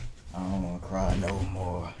cry no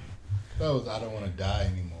more. That was I don't want to die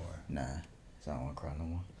anymore. Nah, so I don't want to cry no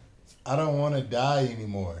more. I don't want to die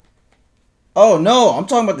anymore. Oh no, I'm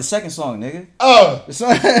talking about the second song, nigga. Oh, The song,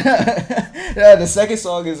 yeah, the second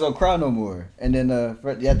song is Cry No More, and then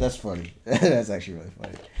yeah, that's funny. That's actually really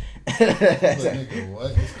funny. look, nigga,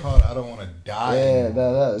 what? It's called I don't want to die. Yeah,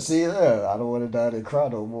 Anymore. no. See, I don't want to die and cry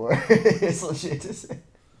no more. Some shit to say.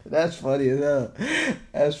 That's funny as hell.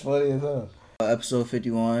 That's funny as hell. Episode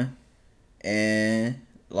 51, and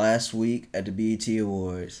last week at the BET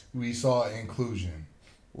Awards, We saw inclusion.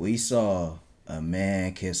 we saw a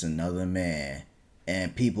man kiss another man,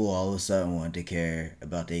 and people all of a sudden wanted to care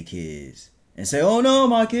about their kids and say, "Oh no,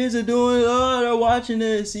 my kids are doing. Oh, they're watching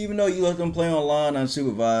this," even though you let them play online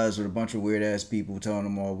unsupervised with a bunch of weird ass people telling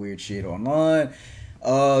them all weird shit online.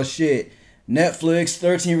 Oh shit. Netflix,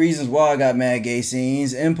 13 Reasons Why got mad gay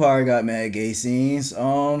scenes. Empire got mad gay scenes.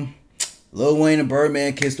 Lil Wayne and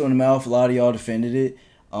Birdman kissed on the mouth. A lot of y'all defended it.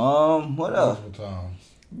 What else? Multiple times.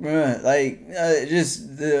 Bruh, like,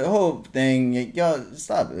 just the whole thing, y'all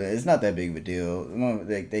stop it. It's not that big of a deal.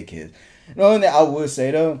 They kids. The only thing I would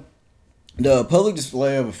say though, the public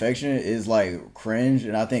display of affection is like cringe,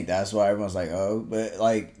 and I think that's why everyone's like, oh, but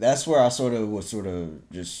like that's where I was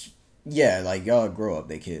just, yeah, like y'all grow up,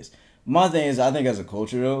 they kids. My thing is, I think as a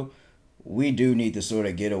culture though, we do need to sort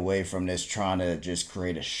of get away from this trying to just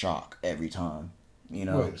create a shock every time, you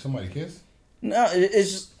know? Wait, somebody kissed? No,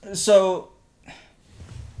 it's just, so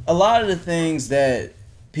a lot of the things that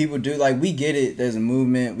people do, like, we get it, there's a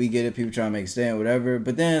movement, we get it, people trying to make a stand, whatever,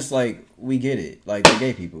 but then it's like, we get it, like, the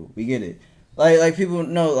gay people, we get it. Like people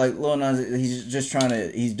know, like, Lil Nas, he's just trying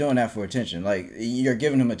to, he's doing that for attention. Like, you're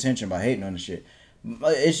giving him attention by hating on the shit.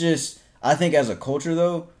 It's just, I think as a culture,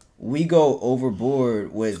 though, we go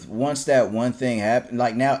overboard with, once that one thing happened,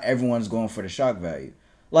 like, now everyone's going for the shock value.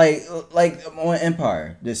 Like on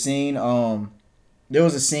Empire, the scene, there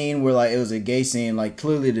was a scene where, like, it was a gay scene, like,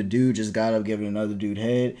 clearly the dude just got up giving another dude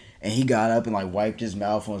head, and he got up and, like, wiped his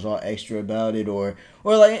mouth and was all extra about it, or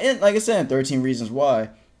like I said in 13 Reasons Why,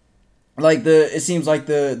 like, it seems like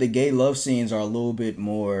the gay love scenes are a little bit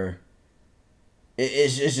more,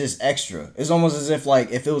 it's just extra. It's almost as if,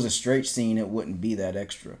 like, if it was a straight scene, it wouldn't be that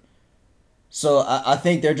extra. So I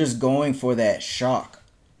think they're just going for that shock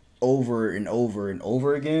over and over and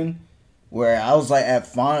over again. Where I was like at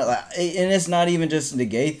fun, like, and it's not even just the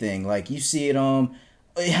gay thing. Like, you see it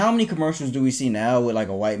how many commercials do we see now with like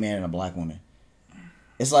a white man and a black woman?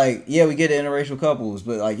 It's like, yeah, we get interracial couples,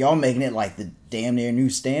 but like y'all making it like the damn near new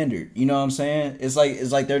standard. You know what I'm saying? It's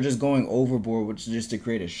like they're just going overboard, which is just to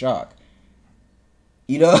create a shock.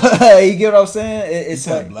 You know, you get what I'm saying? It's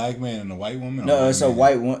like like a black man and a white woman. No, it's a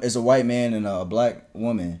white man and a black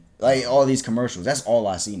woman. Like all these commercials, that's all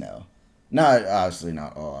I see now. Not obviously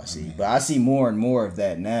not all I see, but I see more and more of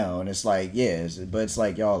that now, and it's like, yeah, but it's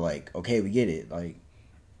like y'all like, okay, we get it, like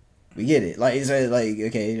we get it, like it's like,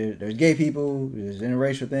 okay, there's gay people, there's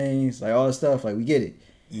interracial things, like all this stuff, like we get it.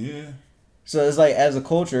 Yeah. So it's like as a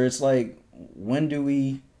culture, it's like, when do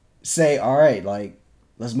we say, all right, like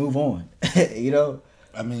let's move on, you know?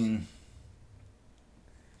 I mean,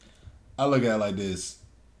 I look at it like this: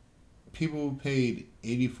 people paid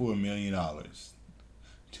 $84 million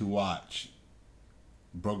to watch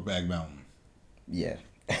Brokeback Mountain. Yeah.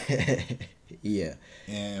 Yeah.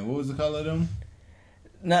 And what was the color of them?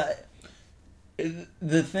 Now,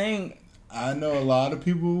 the thing... I know a lot of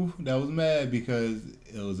people that was mad because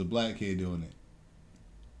it was a black kid doing it.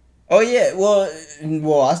 Oh, yeah.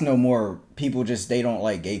 Well, I know more people just, they don't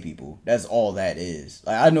like gay people. That's all that is.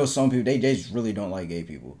 Like, I know some people, they just really don't like gay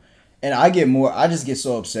people. And I just get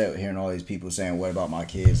so upset hearing all these people saying, what about my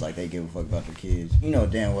kids? Like, they give a fuck about their kids. You know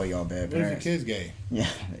damn well y'all bad parents. What if your kid's gay? Yeah,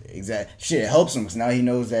 exactly. Shit, it helps him because now he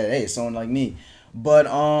knows that, hey, it's someone like me. But,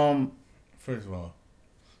 First of all,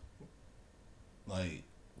 like,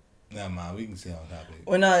 never mind, we can stay on topic.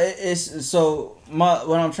 well, no, it's, so,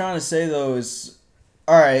 what I'm trying to say, though, is,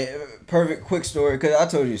 all right, perfect, quick story, because I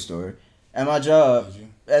told you a story. At my job,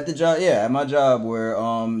 at my job where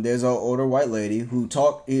there's an older white lady who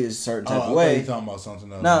is a certain type of way. You talking about something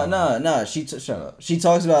else? No. Shut up. She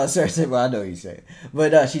talks about a certain. Well, I know you say,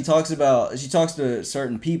 but she talks to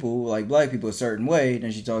certain people, like black people, a certain way.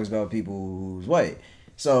 Then she talks about people who's white.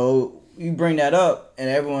 So you bring that up, and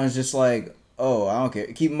everyone's just like, "Oh, I don't care."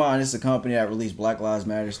 Keep in mind, it's a company that released Black Lives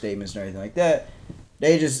Matter statements and everything like that.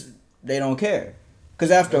 They don't care,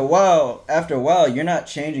 because after a while, you're not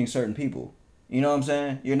changing certain people. You know what I'm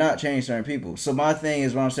saying? You're not changing certain people. So my thing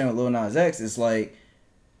is, what I'm saying with Lil Nas X, it's like,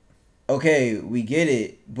 okay, we get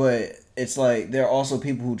it, but it's like there are also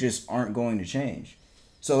people who just aren't going to change.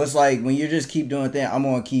 So it's like when you just keep doing things, I'm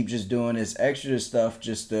gonna keep just doing this extra stuff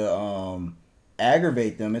just to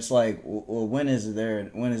aggravate them. It's like, well, when is it there?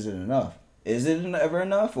 When is it enough? Is it ever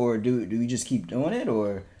enough, or do we just keep doing it,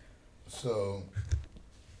 or? So,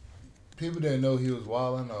 people didn't know he was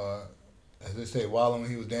wilding, or as they say, wilding when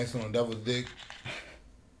he was dancing on Devil's Dick.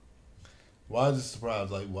 Why is it a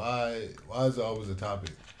surprise? Like, why is it always a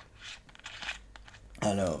topic?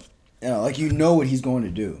 I know. Like you know what he's going to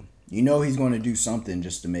do. You know he's going to do something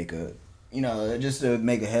just to make a, just to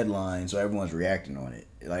make a headline so everyone's reacting on it.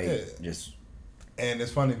 Like, just. And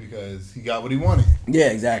it's funny because he got what he wanted. Yeah,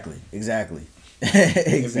 exactly. Exactly.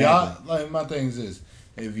 If y'all, like, my thing is this.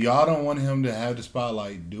 If y'all don't want him to have the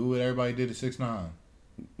spotlight, do what everybody did at 6ix9ine.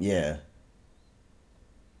 Yeah.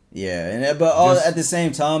 Yeah, but at the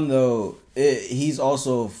same time though, he's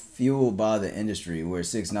also fueled by the industry, where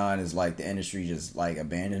 6ix9ine is like the industry just like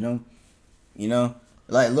abandoned him. You know,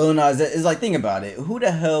 like Lil Nas is like, think about it. Who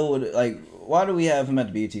the hell would like? Why do we have him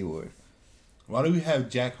at the BET Awards? Why do we have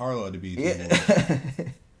Jack Harlow at the BET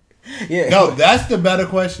Awards? Yeah. No, that's the better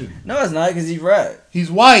question. No, it's not, because he's rap.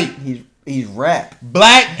 He's white. He's rap.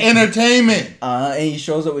 Black entertainment. And he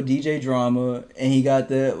shows up with DJ Drama, and he got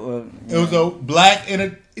the. It was a black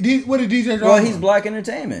what did DJ Drama? Well, he's black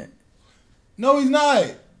entertainment. No, he's not.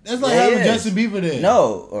 That's like having Justin Bieber there.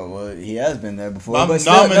 No, well, he has been there before. But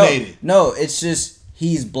still, nominated. No, it's just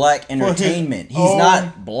he's black entertainment. He's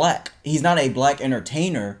not black. He's not a black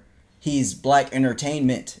entertainer. He's black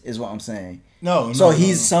entertainment, is what I'm saying. So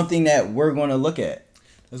he's something that we're going to look at.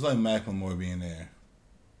 It's like Macklemore being there.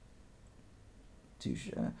 Touche.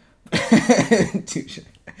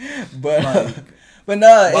 But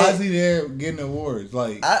no. Why is he there getting awards?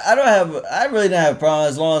 Like, I really don't have a problem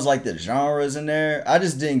as long as like the genre's in there. I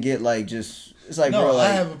just didn't get like just. It's like, no, bro, like,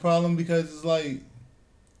 I have a problem because it's like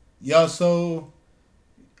y'all so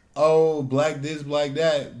black this, black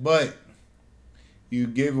that, but you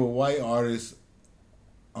give a white artist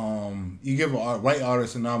a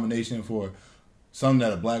nomination for something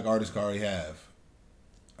that a black artist could already have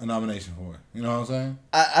a nomination for. You know what I'm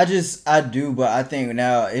saying? I do, but I think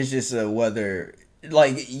now it's just whether,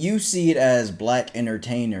 like, you see it as Black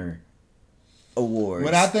Entertainer Awards.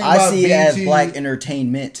 When I think about see it BET, as Black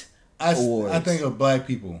Entertainment Awards. I think of black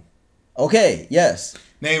people. Okay, yes.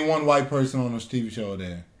 Name one white person on this TV show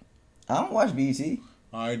there. I don't watch BET.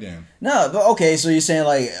 All right, then. No, but okay, so you're saying,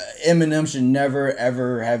 like, Eminem should never,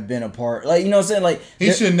 ever have been a part... Like, you know what I'm saying? Like,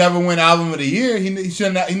 he should never win Album of the Year. He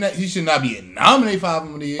should not be nominated for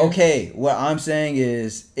Album of the Year. Okay, what I'm saying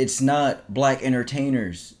is, it's not black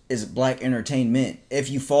entertainers. It's black entertainment. If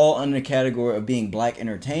you fall under the category of being black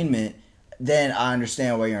entertainment, then I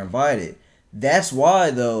understand why you're invited. That's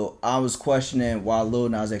why, though, I was questioning why Lil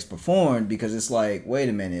Nas X performed, because it's like, wait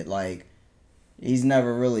a minute, like, he's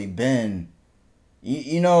never really been...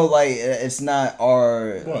 You know, like, it's not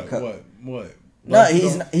our... What? No,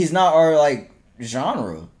 he's not our, like,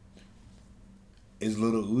 genre. Is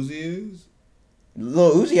Lil Uzi is?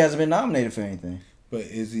 Lil Uzi hasn't been nominated for anything. But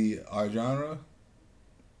is he our genre?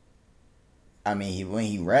 I mean, when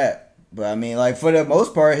he rap. But, I mean, like, for the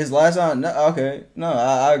most part, his last album...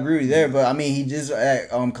 I agree with you there. But, I mean, he just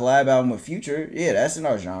collab album with Future. Yeah, that's in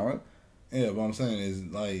our genre. Yeah, but I'm saying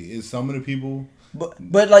is some of the people...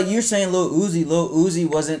 But like you're saying, Lil Uzi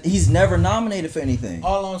wasn't. He's never nominated for anything.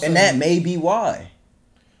 All I'm saying, and that may be why.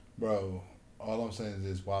 Bro, all I'm saying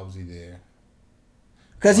is why was he there?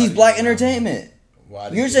 Because he's black entertainment. Why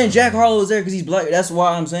you're saying Jack Harlow was there because he's black. That's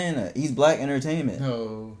why I'm saying that he's black entertainment.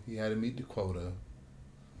 No, he had to meet the quota.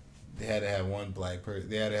 They had to have one black person.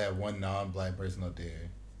 They had to have one non-black person up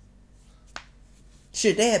there.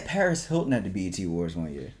 Shit, they had Paris Hilton at the BET Awards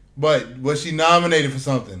one year. But was she nominated for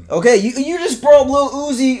something? Okay, you just brought Lil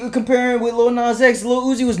Uzi comparing with Lil Nas X. Lil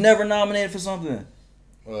Uzi was never nominated for something.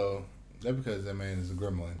 Well, that's because that man is a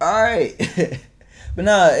gremlin. All right. But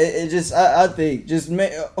nah, it just, I think, just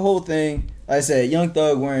a whole thing. Like I said, Young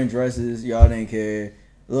Thug wearing dresses, y'all didn't care.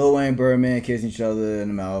 Lil Wayne, Birdman kissing each other in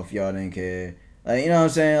the mouth, y'all didn't care. Like, you know what I'm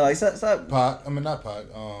saying? Like, stop. Not Pac.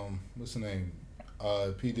 What's the name?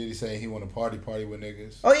 P. Diddy saying he want to party with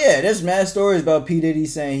niggas. Oh yeah, there's mad stories about P. Diddy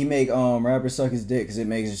saying he make rappers suck his dick because it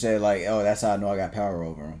makes it say like, oh, that's how I know I got power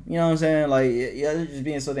over him. You know what I'm saying? Like, yeah, they're just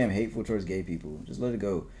being so damn hateful towards gay people. Just let it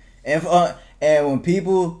go. And when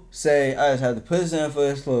people say I just have to put this in for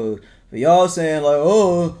his clothes, but y'all saying like,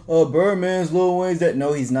 oh, Birdman's Lil Wayne's that.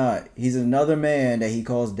 No, he's not. He's another man that he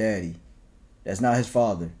calls daddy. That's not his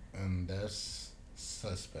father. And that's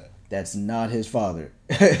suspect. That's not his father.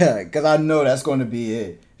 Because I know that's going to be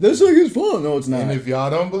it. That's like his fault. No, it's not. And if y'all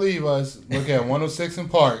don't believe us, look at 106 in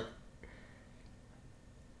Park.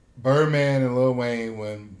 Birdman and Lil Wayne,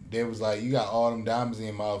 when they was like, "You got all them diamonds in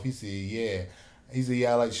your mouth." He said, "Yeah." He said,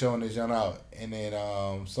 "Yeah, I like showing this young out." And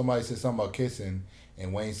then somebody said something about kissing,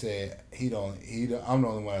 and Wayne said, "He don't. I'm the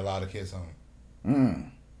only one allowed to kiss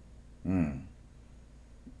him." And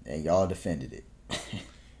y'all defended it.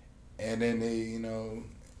 And then they,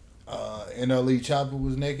 NLE Chopper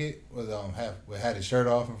was naked, had his shirt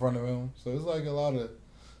off in front of him. So it's like a lot of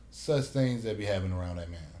such things that be happening around that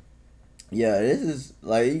man. Yeah, this is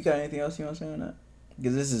like, you got anything else you want to say on that?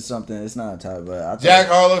 Because this is something, it's not a topic, but Jack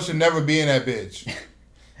Harlow should never be in that bitch.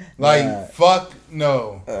 Like, fuck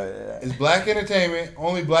no. It's black entertainment,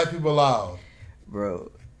 only black people allowed.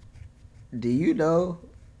 Bro, do you know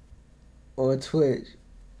on Twitch,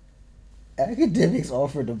 Academics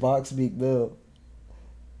offered to box Meek Mill?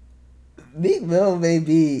 Meek Mill may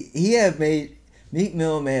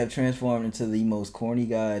have transformed into the most corny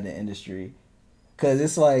guy in the industry. Cause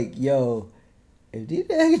it's like, yo, if these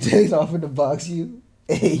Academics offered to box you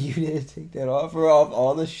and you didn't take that offer off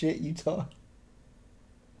all the shit you talk,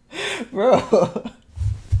 bro.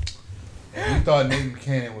 And we thought Nick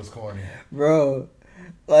Cannon was corny. Bro.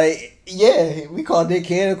 Like, yeah, we called Nick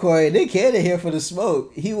Cannon corny. Nick Cannon here for the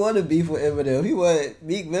smoke. He wanted beef with Eminem. He wanted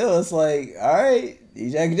Meek Mill. It's like, alright,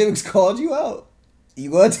 these Academics called you out.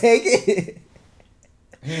 You gonna take it?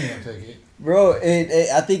 He ain't gonna take it. Bro,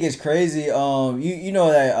 I think it's crazy. You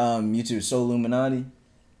know that YouTube So Illuminati?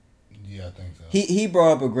 Yeah, I think so. He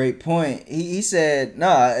brought up a great point. He said,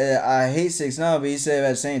 I hate 6ix9ine, but he said at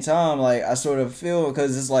the same time, like, I sort of feel,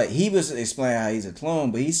 because it's like, he was explaining how he's a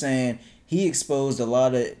clone, but he's saying he exposed a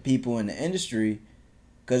lot of people in the industry,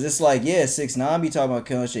 because it's like, yeah, 6ix9ine be talking about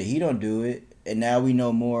killing shit, he don't do it, and now we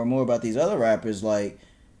know more and more about these other rappers. Like,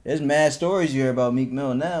 there's mad stories you hear about Meek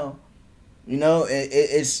Mill now. You know,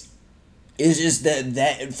 it's just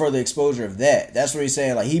that for the exposure of that. That's what he's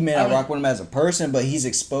saying. Like, he may not rock with him as a person, but he's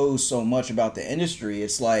exposed so much about the industry.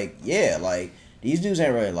 It's like, yeah, like, these dudes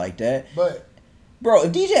ain't really like that. But, bro,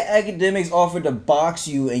 if DJ Academics offered to box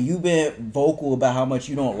you and you've been vocal about how much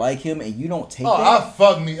you don't like him and you don't take that. I'll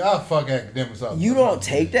fuck Academics up. You don't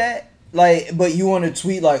take that? Like, but you want to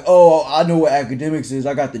tweet like, oh, I know what Academics is.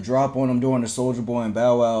 I got the drop on him during the Soulja Boy and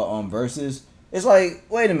Bow Wow verses. It's like,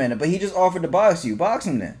 wait a minute, but he just offered to box you. Box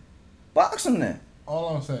him then. Box him then.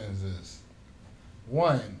 All I'm saying is this.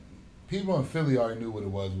 One, people in Philly already knew what it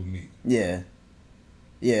was with me. Yeah.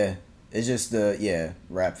 It's just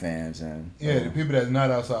rap fans and the people that's not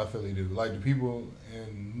outside Philly do. Like, the people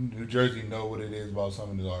in New Jersey know what it is about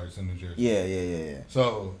some of the artists in New Jersey. Yeah.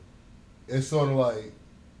 So it's sort of like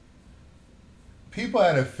people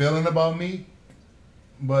had a feeling about me,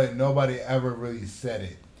 but nobody ever really said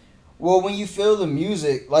it. Well, when you feel the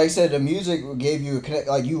music, like I said, the music gave you a connect,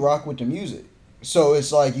 like you rock with the music. So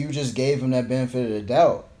it's like you just gave him that benefit of the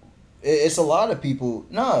doubt. It's a lot of people.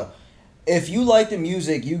 No, if you like the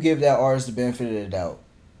music, you give that artist the benefit of the doubt.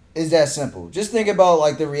 It's that simple. Just think about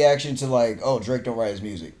like the reaction to like, oh, Drake don't write his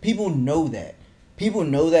music. People know that.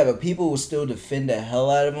 But people will still defend the hell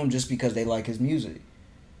out of him just because they like his music.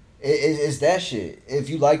 It's that shit. If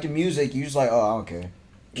you like the music, you just like, oh, I don't care.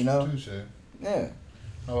 You know? Touche. Yeah.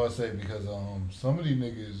 I would say because some of these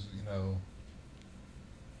niggas,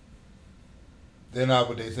 they're not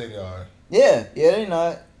what they say they are. Yeah, they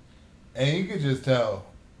not. And you could just tell,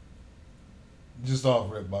 just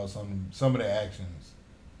off rip, about some of their actions.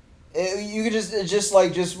 You could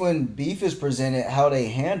just when beef is presented, how they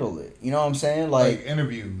handle it. You know what I'm saying? Like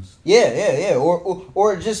interviews. Yeah.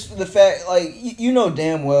 Or just the fact, like, you know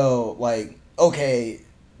damn well, like, okay,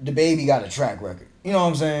 the baby got a track record. You know what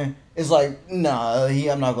I'm saying? It's like, nah,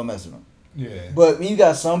 I'm not gonna mess with him. Yeah. But when you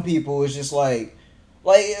got some people, it's just like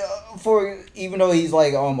for even though he's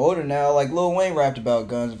like older now, like Lil Wayne rapped about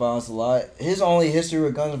guns and violence a lot. His only history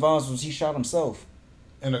with guns and violence was he shot himself.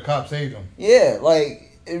 And the cop saved him. Yeah,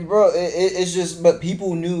 like, bro, it's just, but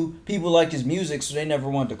people liked his music, so they never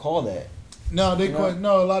wanted to call that. No,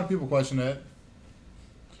 a lot of people question that.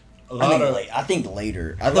 I think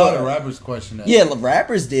later. A lot of rappers question that. Yeah,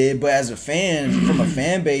 rappers did, but as a fan, from a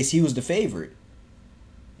fan base, he was the favorite.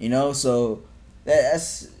 You know, so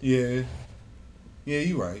that's... Yeah,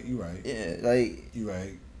 you're right. Yeah, like... You're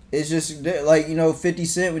right. It's just, like, 50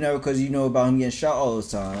 Cent, we know, because you know about him getting shot all those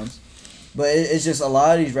times. But it's just a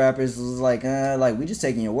lot of these rappers was like, we just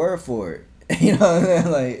taking your word for it. You know what I mean?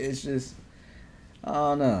 Like, it's just... I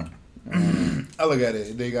don't know. I look at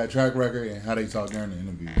it. They got track record and how they talk during the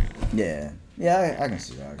interview. Yeah, I can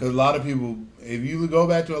see that. Because a lot of people, if you go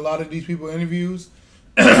back to a lot of these people interviews,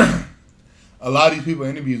 a lot of these people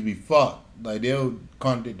interviews be fucked. Like, they'll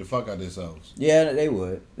contradict the fuck out themselves. Yeah, they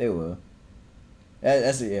would.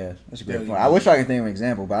 That's a great point. I wish I could think of an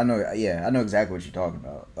example, but I know exactly what you're talking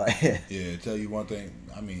about. Like, yeah, tell you one thing.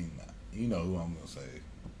 I mean, you know who I'm gonna say.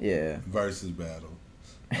 Yeah. Versus battle.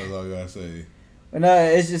 That's all I gotta say. But no,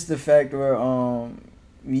 it's just the fact where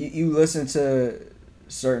you listen to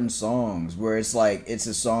certain songs where it's like it's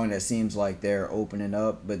a song that seems like they're opening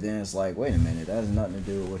up, but then it's like, wait a minute, that has nothing to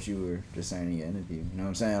do with what you were just saying in your interview. You know what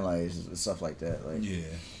I'm saying? Like it's just stuff like that. Like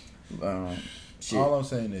shit. All I'm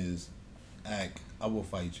saying is, I will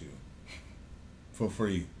fight you for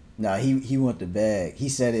free. Nah, he want the bag. He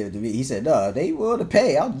said it to me. He said, "No, they will to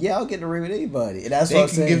pay. I'll get the ring with anybody." And that's they what I'm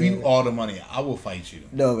can saying. Give you all the money. I will fight you.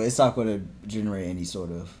 No, but it's not going to generate any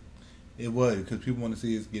sort of. It would, because people want to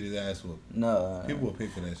see us get his ass whooped. No, people will pay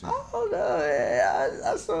for that shit. Oh no,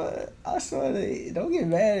 I saw it. Don't get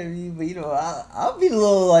mad at me, but I'll be a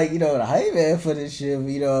little like the hype man for this shit. But,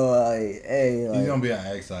 like, hey, like, he's gonna be on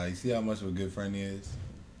X side. You see how much of a good friend he is.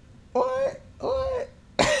 What?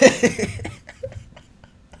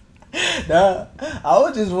 Nah, I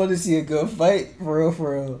would just want to see a good fight, for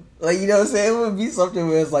real. Like, you know what I'm saying? It would be something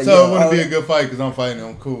where it's like, so it wouldn't be a good fight because I'm fighting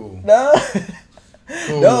him. Cool. Nah.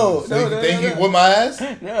 Cool. No, so you think you whip my ass?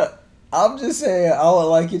 No. I'm just saying I would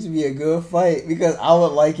like it to be a good fight because I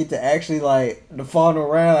would like it to actually, like, the final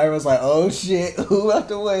round, I was like, oh shit, who have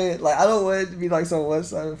to win? Like, I don't want it to be like some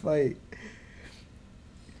one-sided fight.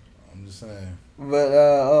 I'm just saying.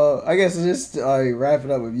 But I guess just wrap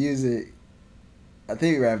it up with music. I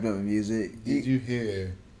think we wrapped up with music. Did you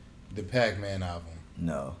hear the Pac-Man album?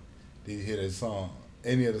 No. Did you hear that song?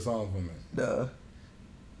 Any of the songs from it? No.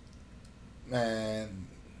 Man,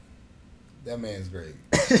 that man's great.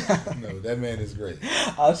 No, that man is great.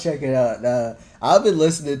 I'll check it out. I've been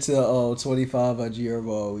listening to 25 by G Herbo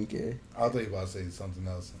all weekend. I thought you were about to say something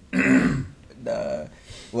else.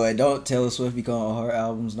 Well, don't Taylor Swift be calling her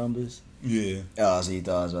albums numbers? Yeah. Oh, so you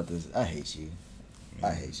thought I was about this? I hate you.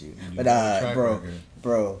 I hate you. But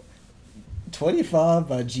bro, 25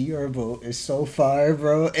 by G Herbo is so fire,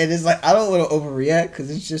 bro. And it's like, I don't want to overreact because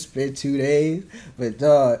it's just been 2 days. But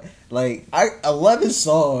dog, like 11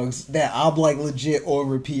 songs that I'm like legit on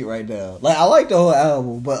repeat right now. Like, I like the whole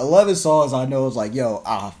album, but 11 songs I know is like, yo,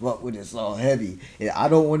 I fuck with this song heavy. And I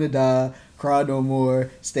Don't Want to Die, Cry No More,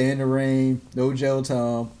 Stay in the Rain, No Jail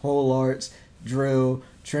Time, Whole Arts, Drill,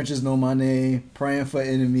 Trenches Know My Name, Praying for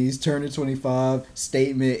Enemies, Turn to 25,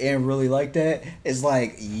 Statement, and Really Like That. It's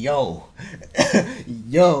like, yo,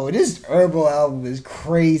 this Herbo album is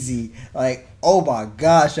crazy. Like, oh my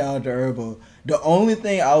gosh, shout out to Herbo. The only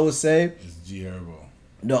thing I would say is G Herbo.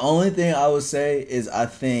 The only thing I would say is I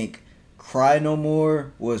think Cry No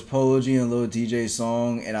More was Polo G and Lil DJ's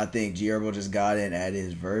song, and I think G Herbo just got in and added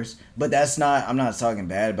his verse. But that's not, I'm not talking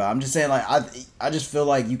bad about it. I'm just saying, like, I just feel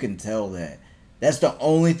like you can tell that. That's the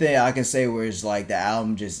only thing I can say where it's like the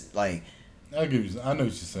album just like. I know what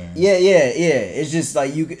you're saying. Yeah. It's just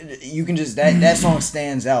like you can just that song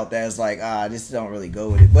stands out. That's like this don't really go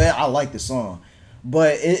with it, but I like the song.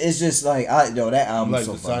 But it's just like that album. Like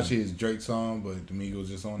so Versace is Drake's song, but the Migos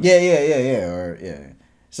just on it. Yeah.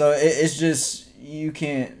 So it's just you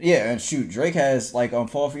can't. Yeah, and shoot, Drake has like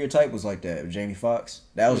Fall for Your Type was like that with Jamie Foxx.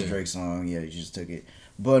 That was a Drake song. Yeah, you just took it.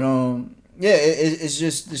 But it's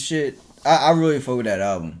just the shit. I really fuck with that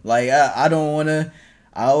album. Like, I don't want to...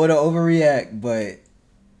 I would overreact, but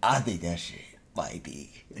I think that shit might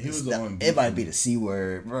be... It might be the C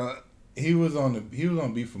word, bro. He was on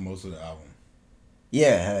beat for most of the album.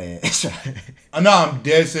 Yeah, hell yeah. That's right. No, I'm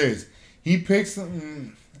dead serious. He picked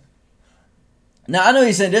something... Now, I know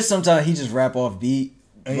he said this sometimes he just rap off beat,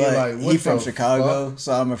 and but he from Chicago, fuck?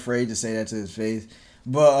 So I'm afraid to say that to his face.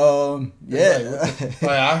 But, yeah. Like,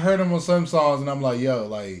 I heard him on some songs, and I'm like, yo,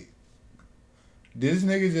 like... This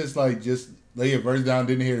nigga just lay a verse down,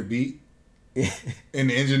 didn't hear the beat, and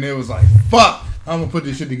the engineer was like, "Fuck, I'm gonna put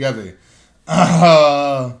this shit together."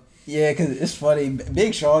 Yeah, cause it's funny.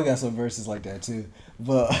 Big Sean got some verses like that too,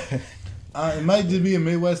 but it might just be a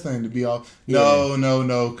Midwest thing to be off.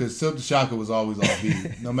 No, cause Silk the Shocker was always off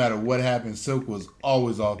beat. No matter what happened, Silk was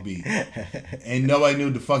always off beat, and nobody knew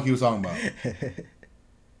what the fuck he was talking about.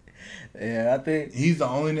 Yeah, I think he's the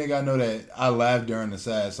only nigga I know that I laughed during a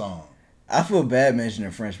sad song. I feel bad mentioning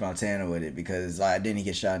French Montana with it because didn't he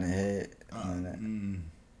get shot in the head?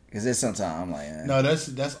 Because there's sometimes I'm like, no,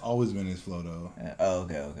 that's always been his flow though.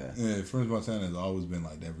 Okay. Yeah, French Montana has always been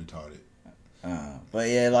like that retarded. But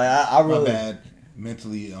yeah, like I really my bad.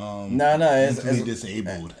 Mentally it's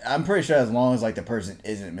disabled. I'm pretty sure as long as like the person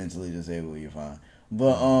isn't mentally disabled, you're fine.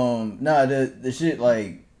 But the shit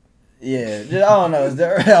like Yeah, I don't know.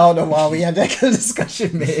 I don't know why we had that kind of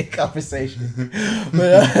discussion mid conversation,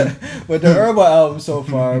 but the Herbal album so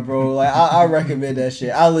far, bro, like I recommend that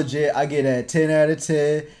shit. I get that 10 out of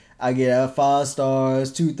 10. I get that 5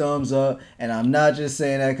 stars, 2 thumbs up, and I'm not just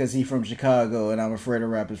saying that because he from Chicago, and I'm afraid of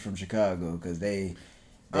rappers from Chicago because they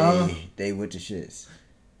with the shits.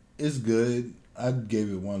 It's good. I gave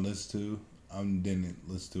it one listen to. I didn't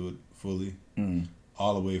listen to it fully,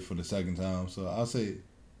 all the way for the second time. So I'll say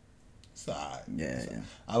it's alright. Yeah.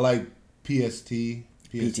 I like PTSD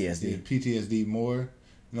more.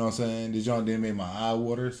 You know what I'm saying? The joint didn't make my eye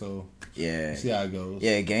water, so yeah. See how it goes.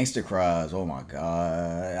 Yeah, Gangster Cries. Oh my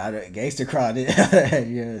god, Gangster Cry did.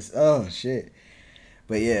 Yes. Oh shit.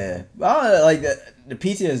 But yeah, I like the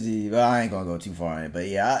PTSD. But I ain't gonna go too far in it. But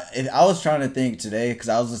yeah, I was trying to think today because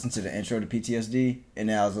I was listening to the intro to PTSD, and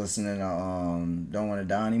then I was listening to Don't Want to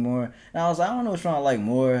Die Anymore, and I was like, I don't know which one I like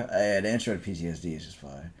more. The intro to PTSD is just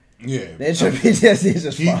fire. Yeah, the intro to PTSD is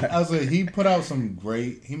just fire. I was like, he put out some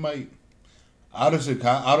great. He might out of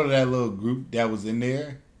Chicago, out of that little group that was in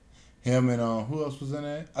there. Him and who else was in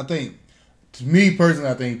that? I think, to me personally,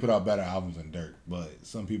 I think he put out better albums than Dirk, but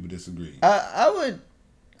some people disagree. I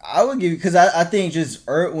would give you because I think just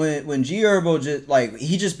when G Herbo just like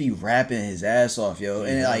he just be rapping his ass off, yo,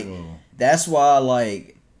 and like that's why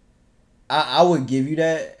like I would give you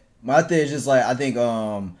that. My thing is just like I think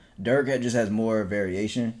Dirk just has more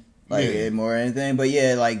variation, like more anything. But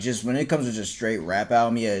yeah, like just when it comes to just straight rap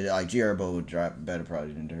album, yeah, like G Herbo would drop better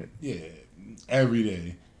probably than Dirk. Yeah, every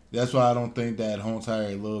day. That's why I don't think that whole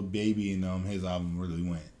entire Lil Baby and his album really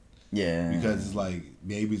went. Yeah, because it's like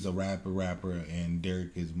Baby's a rapper, and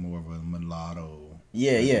Dirk is more of a mulatto.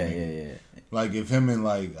 Yeah. Like if him and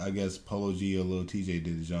like I guess Polo G or Lil TJ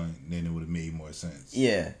did the joint, then it would have made more sense.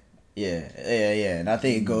 Yeah. And I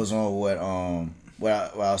think it goes on with what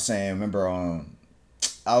I was saying. Remember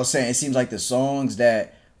I was saying it seems like the songs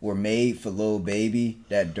that were made for Lil Baby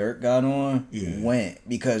that Dirk got on went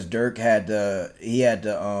because Dirk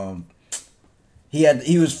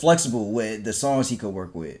he was flexible with the songs he could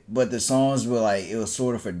work with, but the songs were like it was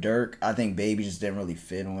sort of for Dirk. I think Baby just didn't really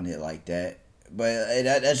fit on it like that. But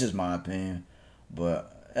that's just my opinion.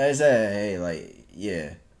 But as I said, hey, like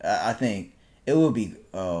yeah, I think it would be.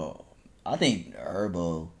 I think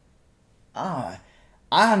Herbo. I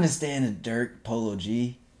understand the Dirk Polo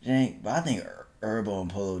G jank, but I think Herbo and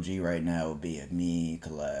Polo G right now would be a mean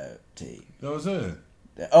collab tape. That was it.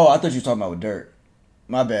 Oh, I thought you were talking about with Dirk.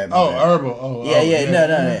 My bad. Herbo.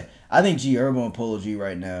 No. I think G Herbo and Polo G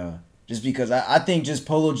right now, just because I think just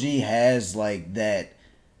Polo G has like that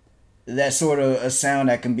sort of a sound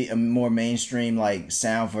that can be a more mainstream like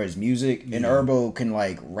sound for his music, and Herbo can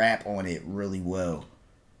like rap on it really well.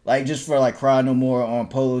 Like just for like Cry No More on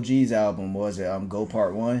Polo G's album, was it Go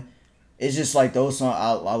Part 1? It's just like those songs.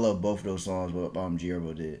 I love both of those songs. What G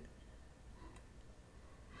Herbo did.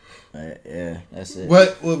 Yeah, that's it.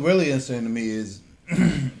 What really interesting to me is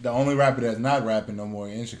the only rapper that's not rapping no more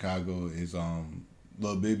in Chicago is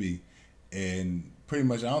Lil Baby, and pretty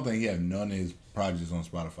much I don't think he had none of his projects on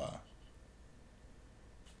Spotify.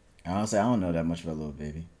 Honestly, I don't know that much about Lil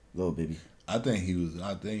Baby. I think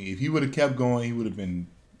if he would have kept going, he would have been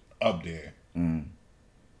up there.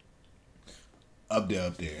 Up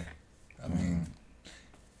there. I mean,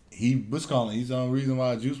 he's the only reason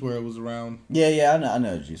why Juice WRLD was around. Yeah, I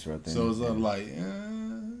know the Juice WRLD thing. So it's like,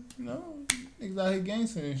 niggas out here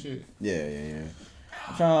gangster and shit. Yeah.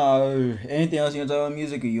 I'm trying. Anything else you want to talk about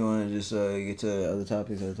music, or you want to just get to other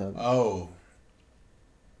topics? Oh,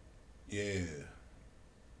 yeah.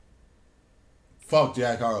 Fuck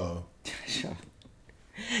Jack Harlow.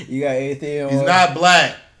 You got anything on... He's not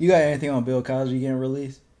black. You got anything on Bill Cosby getting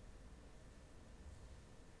released?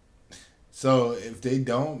 So if they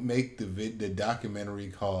don't make the documentary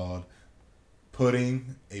called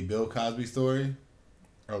Pudding, a Bill Cosby Story,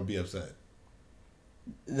 I'll be upset.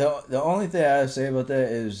 The only thing I say about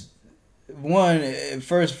that is, one,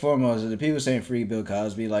 first and foremost, the people saying free Bill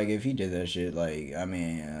Cosby, like if he did that shit, like I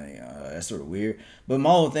mean, that's sort of weird. But my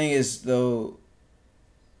whole thing is though,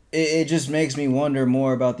 it just makes me wonder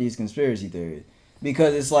more about these conspiracy theories,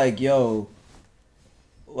 because it's like, yo,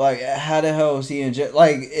 like how the hell is he in jail?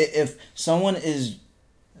 Like if someone is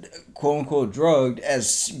quote unquote drugged,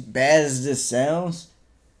 as bad as this sounds,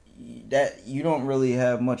 that you don't really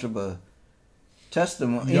have much of a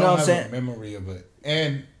testimony. You know what I'm saying? A memory of it,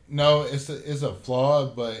 and no, it's a flaw,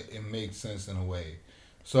 but it makes sense in a way.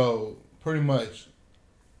 So pretty much,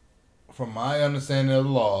 from my understanding of the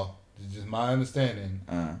law, it's just my understanding.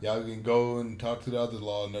 Y'all can go and talk to the other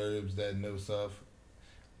law nerds that know stuff.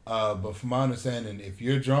 But from my understanding, if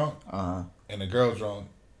you're drunk and a girl's drunk,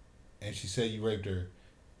 and she said you raped her,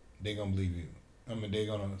 they gonna believe you. I mean, they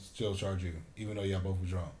gonna still charge you, even though y'all both was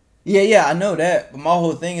drunk. Yeah, I know that. But my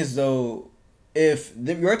whole thing is though, if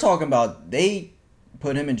you're talking about they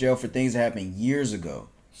put him in jail for things that happened years ago.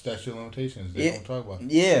 Statute of limitations. They don't talk about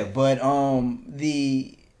it. Yeah, but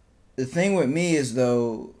the thing with me is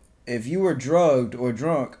though, if you were drugged or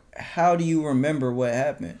drunk, how do you remember what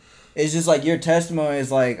happened? It's just like your testimony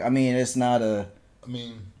is like, I mean, it's not a. I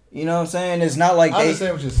mean, you know what I'm saying? It's not like I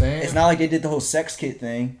understand what you're saying. It's not like they did the whole sex kit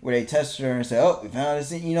thing where they tested her and said, "Oh, we found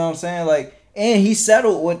this." You know what I'm saying? Like, and he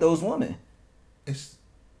settled with those women. It's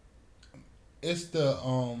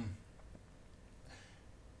the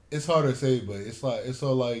It's hard to say, but it's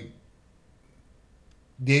like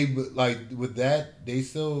they like with that they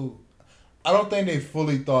still. I don't think they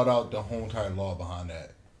fully thought out the whole entire law behind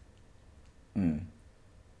that.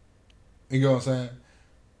 You know what I'm saying?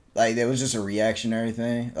 Like, there was just a reactionary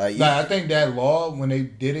thing. Like I think that law, when they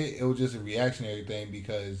did it, it was just a reactionary thing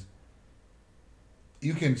because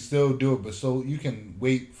you can still do it, but you can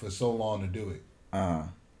wait for so long to do it.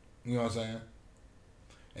 You know what I'm saying?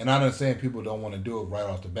 And I understand people don't want to do it right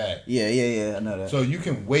off the bat. Yeah, I know that. So you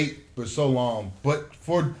can wait for so long, but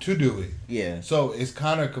to do it. Yeah. So it's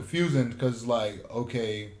kind of confusing because, like,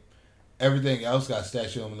 okay, everything else got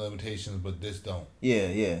statute of limitations, but this don't.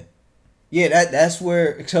 Yeah. That's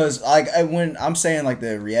where, because like when I'm saying like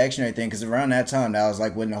the reactionary thing, because around that time that was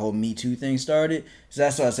like when the whole Me Too thing started, so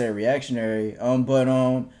that's why I said reactionary.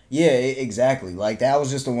 Yeah, exactly. Like that was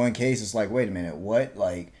just the one case. It's like, wait a minute, what?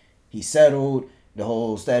 Like he settled the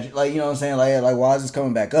whole statute. Like, you know what I'm saying? Like why is this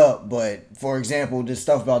coming back up? But for example, this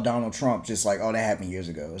stuff about Donald Trump, just like, oh, that happened years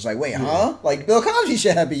ago. It's like, wait, huh? Like Bill Cosby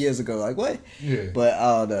shit happened years ago. Like what? Yeah. But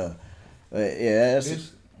I don't know. But yeah,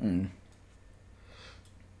 that's.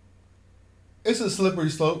 It's a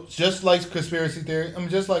slippery slope, just like conspiracy theory. I mean,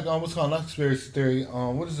 just like what's called not conspiracy theory.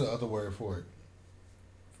 What is the other word for it?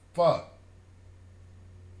 Fuck.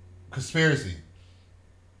 Conspiracy.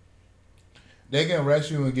 They can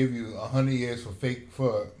arrest you and give you 100 years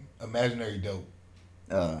for imaginary dope.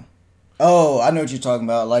 Oh, I know what you're talking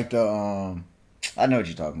about. Like the I know what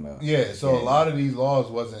you're talking about. Yeah. So a lot of these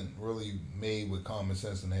laws wasn't really made with common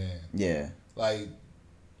sense in hand. Yeah. Like.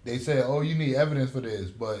 They say, "Oh, you need evidence for this,"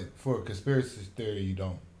 but for a conspiracy theory, you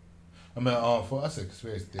don't. I mean, I said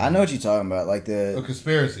conspiracy theory. I know what you're talking about, like a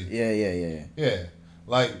conspiracy. Yeah.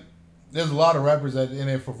 Like, there's a lot of rappers that in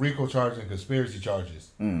it for RICO charges and conspiracy charges.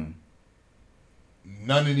 None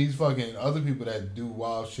of these fucking other people that do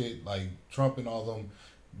wild shit like Trump and all them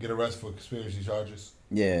get arrested for conspiracy charges.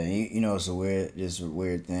 Yeah, you know it's a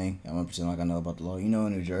weird thing. I'm gonna pretend like I know about the law. You know,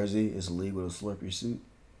 in New Jersey, it's illegal to slurp your suit.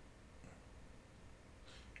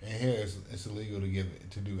 And here it's illegal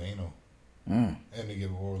to do anal and to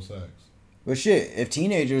give oral sex. But shit, if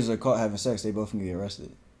teenagers are caught having sex, they both can get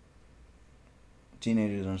arrested.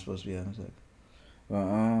 Teenagers aren't supposed to be having sex.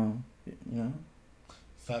 Well, you know.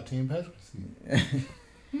 Stop teen pregnancy.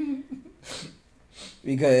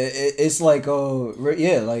 Because it's like,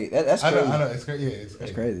 like that's crazy. I know it's crazy. Yeah, it's crazy.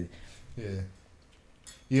 That's crazy.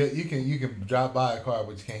 Yeah. You can drive by a car,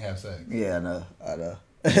 but you can't have sex. Yeah, I know.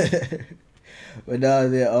 But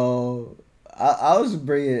no, I was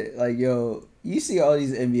bringing, like, yo, you see all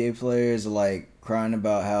these NBA players like crying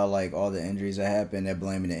about how like all the injuries that happened. They're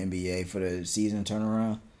blaming the NBA for the season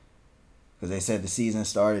turnaround because they said the season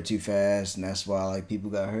started too fast and that's why like people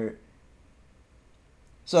got hurt.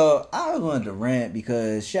 So I wanted to rant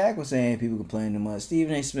because Shaq was saying people complain too much.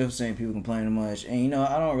 Stephen A. Smith was saying people complain too much, and you know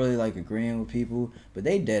I don't really like agreeing with people, but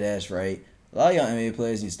they dead ass right. A lot of y'all NBA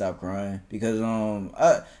players need to stop crying because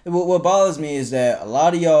what bothers me is that a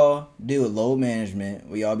lot of y'all deal with load management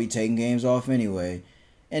where y'all be taking games off anyway,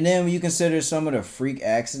 and then when you consider some of the freak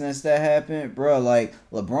accidents that happen, bro, like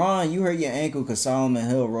LeBron, you hurt your ankle because Solomon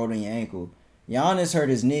Hill rolled on your ankle. Giannis hurt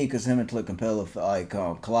his knee because him and Clint Capella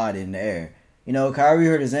collided in the air. You know, Kyrie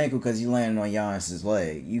hurt his ankle because he landed on Giannis's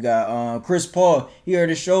leg. You got Chris Paul, he hurt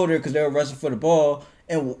his shoulder because they were wrestling for the ball.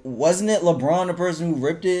 And wasn't it LeBron the person who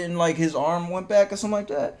ripped it and like his arm went back or something like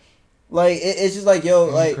that? Like it's just like, yo,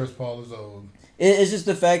 like Chris Paul is old. It's just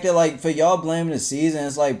the fact that like for y'all blaming the season,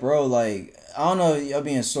 it's like, bro, like I don't know if y'all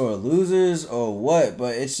being sore losers or what,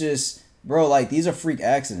 but it's just, bro, like these are freak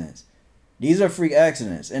accidents. These are freak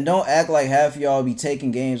accidents, and don't act like half of y'all be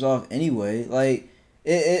taking games off anyway. Like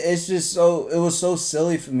it's just it was so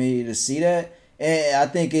silly for me to see that. And I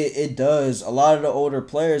think it does. A lot of the older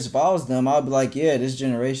players, if I was them, I'd be like, yeah, this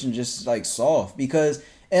generation just like soft. Because,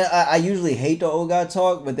 and I usually hate the old guy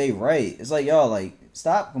talk, but they right. It's like, y'all, like,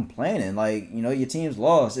 stop complaining. Like, you know, your team's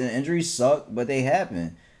lost. And injuries suck, but they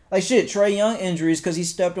happen. Like, shit, Trae Young injuries because he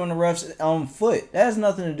stepped on the ref's foot. That has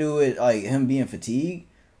nothing to do with, like, him being fatigued.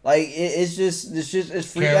 Like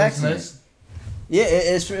it's freak accident. Yeah,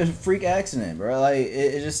 it's a freak accident, bro. Like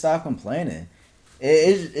it just stop complaining.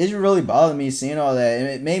 It really bothered me seeing all that, and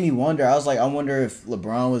it made me wonder. I was like, I wonder if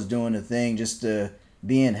LeBron was doing a thing just to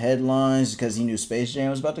be in headlines because he knew Space Jam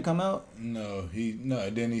was about to come out. No.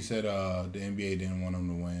 Then he said the NBA didn't want him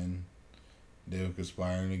to win. They were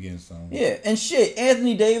conspiring against him. Yeah, and shit,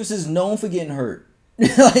 Anthony Davis is known for getting hurt.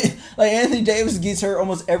 like Anthony Davis gets hurt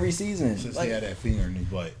almost every season. Since like, he had that finger in his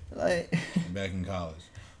butt. Like back in college.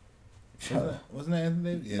 Wasn't that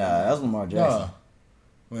Anthony Davis? Yeah, nah, that was Lamar Jackson. Nah.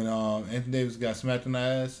 When Anthony Davis got smacked in the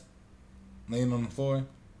ass, laying on the floor.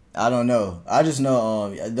 I don't know. I just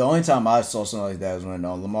know the only time I saw something like that was when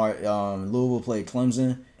Louisville played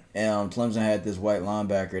Clemson, and Clemson had this white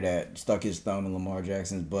linebacker that stuck his thumb in Lamar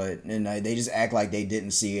Jackson's butt, and they just act like they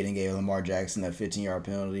didn't see it and gave Lamar Jackson that 15-yard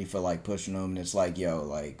penalty for like pushing him. And it's like, yo,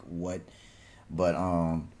 like what? But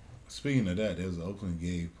speaking of that, there was an Oakland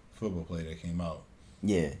gay football player that came out.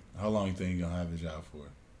 Yeah. How long you think he's gonna have his job for?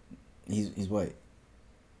 He's white.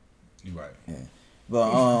 You're right. Yeah.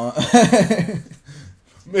 But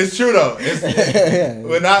it's true though.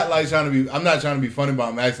 We're not like trying to be. I'm not trying to be funny, but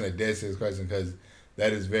I'm asking a dead serious question because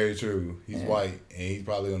that is very true. He's white and he's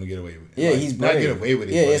probably gonna get away with it. Yeah, like, he's brave. Not get away with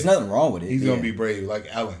it. Yeah, there's nothing wrong with it. He's gonna be brave, like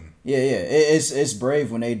Ellen. Yeah. It's brave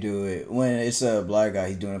when they do it. When it's a black guy,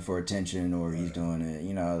 he's doing it for attention or he's doing it,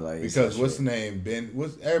 like because what's the name? Ben.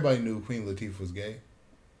 Everybody knew Queen Latifah was gay.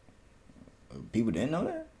 People didn't know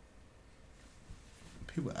that.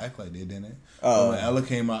 People act like they didn't. Oh, when Ellen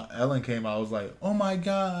came out, I was like, "Oh my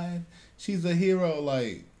God, she's a hero!"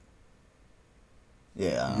 Like,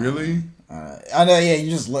 yeah, really? I know. Yeah, you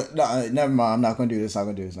just look. No, never mind. I'm not gonna do this. I'm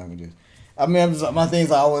gonna do this. I mean, my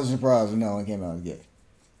thing's. I wasn't surprised when no one came out as gay.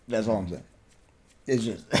 That's all I'm saying. It's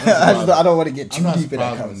just I don't want to get too deep in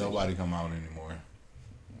that conversation. Nobody come out anymore.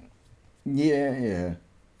 Yeah.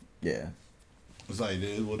 It's like it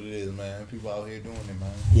is what it is, man. People out here doing it,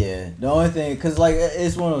 man. Yeah, the only thing, cause like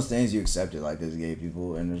it's one of those things you accept it, like there's gay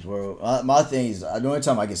people in this world. My thing is, the only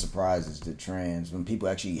time I get surprised is the trans when people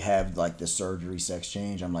actually have like the surgery sex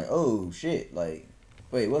change. I'm like, oh shit, like,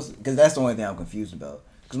 wait, cause that's the only thing I'm confused about.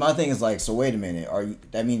 Cause my thing is like, so wait a minute,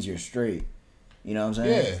 that means you're straight? You know what I'm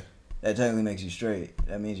saying? Yeah. That technically makes you straight.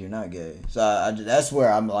 That means you're not gay. So that's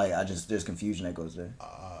where I'm like, there's confusion that goes there.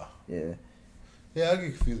 Yeah. Yeah, I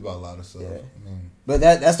get confused about a lot of stuff. Yeah. I mean, but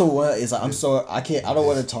that's the one. It's like I don't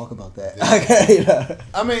want to talk about that.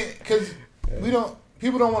 I mean, because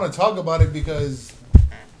people don't want to talk about it because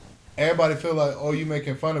everybody feel like, oh, you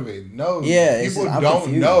making fun of it. No, people don't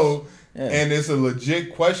confused. Know, and it's a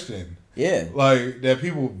legit question. Yeah, like that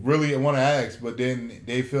people really want to ask, but then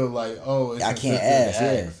they feel like, oh, it's I can't ask.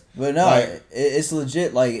 Yeah, but no, like, it's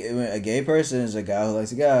legit. Like a gay person is a guy who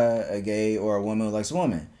likes a guy, a gay or a woman who likes a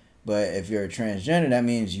woman. But if you're a transgender, that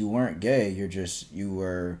means you weren't gay. You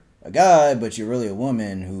were a guy, but you're really a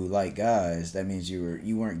woman who like guys. That means you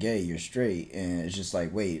weren't gay. You're straight, and it's just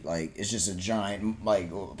like, wait, like it's just a giant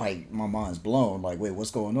like my mind's blown. Like, wait,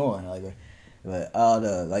 what's going on? But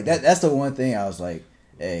like that's the one thing I was like,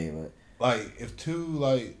 hey, but like if two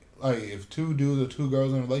dudes or two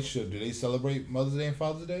girls in a relationship, do they celebrate Mother's Day and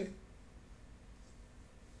Father's Day?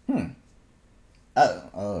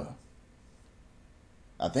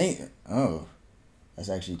 I think, that's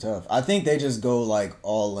actually tough. I think they just go like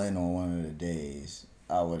all in on one of the days.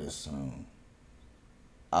 I would assume.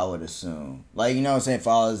 Like, you know what I'm saying?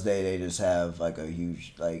 Father's Day, they just have like a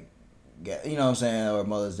huge, like, you know what I'm saying? Or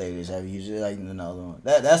Mother's Day, they just have usually like another one.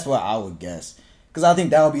 That's what I would guess. Because I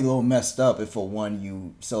think that would be a little messed up if for one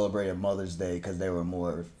you celebrated Mother's Day because they were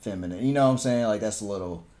more feminine. You know what I'm saying? Like, that's a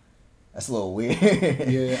little weird.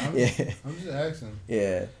 Yeah, I'm just asking.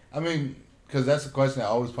 Yeah. I mean, because that's a question that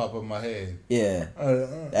always pop up in my head. Yeah.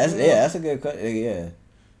 That's a good question. Yeah.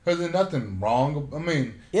 Because there's nothing wrong. I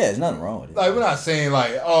mean. Yeah, there's nothing wrong with it. Like, we're not saying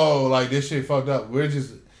like, oh, like this shit fucked up.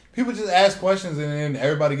 People just ask questions and then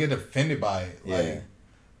everybody get offended by it. Yeah. Like,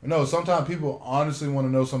 no, sometimes people honestly want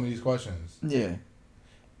to know some of these questions. Yeah.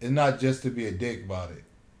 It's not just to be a dick about it.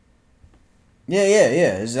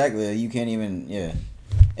 Yeah, exactly. You can't even,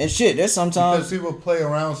 And shit, there's sometimes... Because people play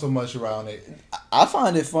around so much around it. I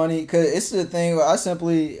find it funny because it's the thing where I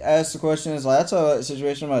simply ask the questions. Like, I tell a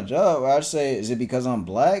situation in my job where I say, is it because I'm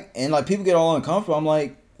black? And, like, people get all uncomfortable. I'm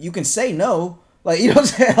like, you can say no. Like, you know what I'm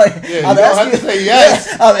saying? Like, yeah, you don't have to say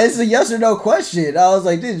yes. It's a yes or no question. I was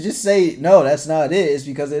like, dude, just say no. That's not it. It's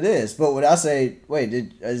because it is. But when I say, wait,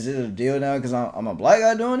 is it a deal now because I'm a black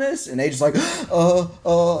guy doing this? And they just like, I don't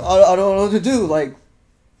know what to do. Like,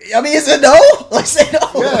 I mean, is it no? Like, say no.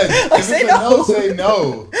 Yeah, like, say no. Say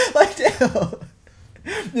no. Like, damn.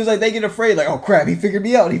 It's like they get afraid, like, oh crap, he figured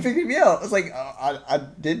me out. It's like, I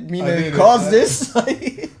didn't mean to cause this. I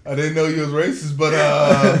didn't know you was racist, but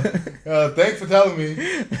thanks for telling me.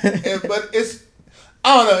 But it's,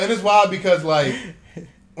 I don't know, and it's wild because like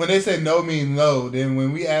when they say no means no, then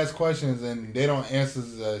when we ask questions and they don't answer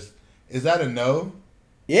us, is that a no?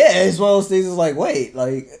 Yeah, it's one of those things. It's like, wait,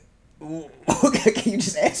 like, can you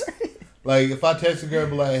just answer it? Like if I text a girl,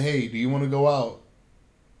 be like, hey, do you want to go out?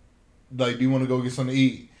 Like, do you want to go get something to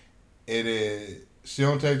eat? And she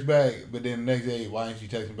don't text back, but then the next day, why ain't she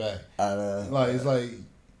texting back? Like, it's like,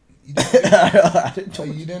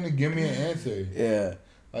 you didn't give me an answer. Yeah.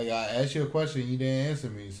 Like, I asked you a question, you didn't answer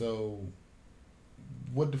me, so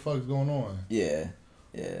what the fuck's going on? Yeah.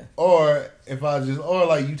 Yeah. Or if I just, or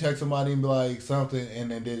like you text somebody and be like something,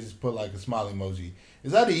 and then they just put like a smile emoji.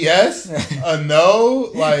 Is that a yes? A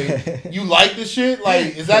no? Like, you like the shit?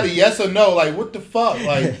 Like, is that a yes or no? Like, what the fuck?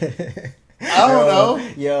 Like, I don't know.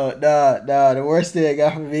 Yo, nah. The worst thing it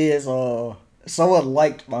got for me is someone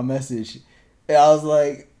liked my message. And I was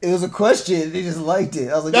like, it was a question. They just liked it.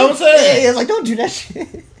 I was like, that's what I'm saying. Yeah, it's like, don't do that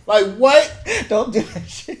shit. Like, what? Don't do that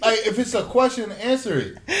shit. Like, if it's a question, answer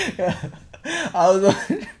it. I don't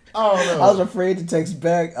know. I was afraid to text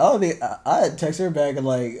back. I don't think I had text her back in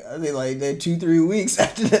like 2-3 weeks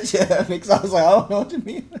after that shit happened. So I was like, I don't know what to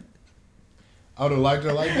mean. I would have liked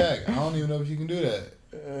her like that. I don't even know if you can do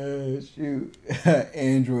that. Shoot,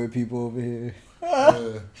 Android people over here.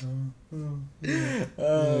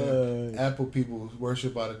 Apple people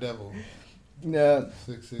worship by the devil. Yeah.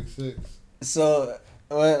 666. So.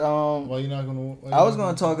 But, why you not gonna? I was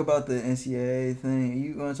gonna talk about the NCAA thing. Are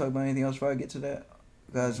you gonna talk about anything else before I get to that?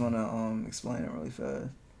 I just wanna explain it really fast.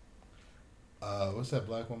 What's that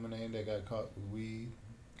black woman name that got caught with weed?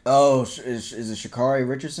 Oh, is it Sha'Carri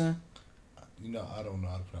Richardson? You know, I don't know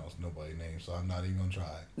how to pronounce nobody's name, so I'm not even gonna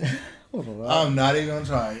try. I'm not even gonna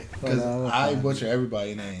try it because I butcher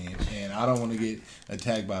everybody's name, and I don't want to get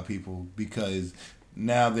attacked by people because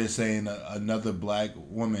now they're saying another black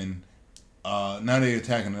woman. Now they're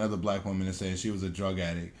attacking another black woman and saying she was a drug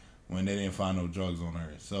addict when they didn't find no drugs on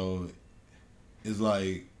her. So it's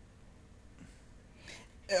like,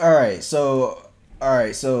 all right. So her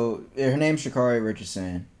name's Sha'Carri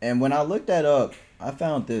Richardson, and when I looked that up, I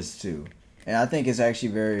found this too, and I think it's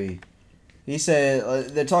actually very. He said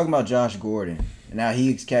they're talking about Josh Gordon, and now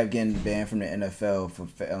he kept getting banned from the NFL for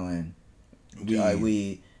felon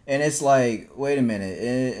weed. And it's like, wait a minute.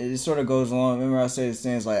 It sort of goes along. Remember I said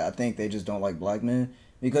things like, I think they just don't like black men.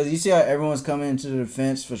 Because you see how everyone's coming into the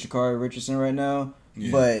defense for Sha'Carri Richardson right now?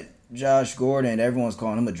 Yeah. But Josh Gordon, everyone's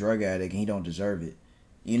calling him a drug addict and he don't deserve it.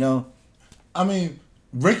 You know? I mean,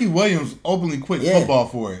 Ricky Williams openly quit football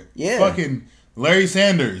for it. Yeah. Fucking Larry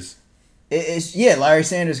Sanders. Larry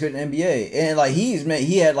Sanders quit the NBA. And like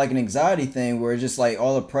he had like an anxiety thing where it's just like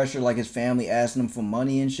all the pressure, like his family asking him for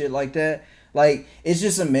money and shit like that. Like, it's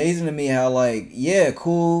just amazing to me how, like, yeah,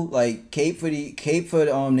 cool, like, Cape for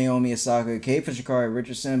Naomi Osaka, Cape for Sha'Carri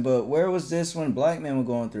Richardson, but where was this when black men were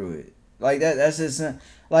going through it? Like, that's just,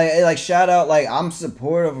 like, shout out, like, I'm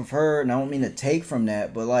supportive of her, and I don't mean to take from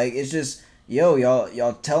that, but, like, it's just, yo,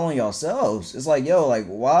 y'all telling yourselves. It's like, yo, like,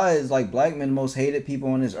 why is, like, black men the most hated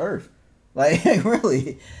people on this earth? Like,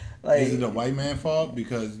 really. Like, is it a white man fault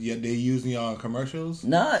because they're using y'all in commercials?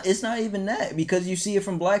 Nah, it's not even that, because you see it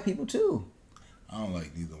from black people, too. I don't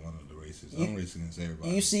like neither one of the races. I'm racist against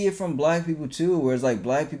everybody. You see it from black people too, where it's like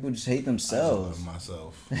black people just hate themselves. I just love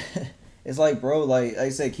myself. It's like, bro, like I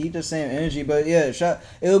said, keep the same energy. But yeah,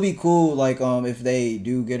 it'll be cool, like if they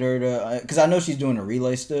do get her to, because I know she's doing a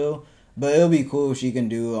relay still, but it'll be cool if she can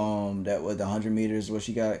do that with the 100 meters what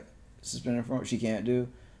she got suspended from. She can't do,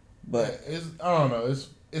 but I don't know.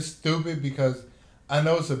 It's stupid because. I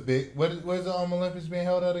know it's a big. Where's the Olympics being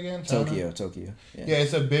held at again? China? Tokyo. Yeah,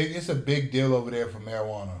 it's a big deal over there for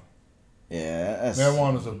marijuana. Yeah,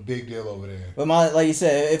 marijuana's a big deal over there. But like you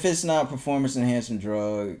said, if it's not performance enhancing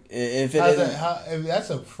drug, if that's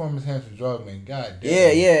a performance enhancing drug, man, god damn.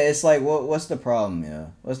 Yeah, it's like what's the problem? Yeah,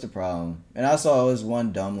 what's the problem? And I saw it was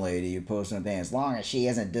one dumb lady who posted a thing. As long as she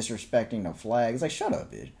isn't disrespecting the flag, it's like shut up,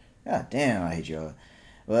 bitch. God damn, I hate y'all.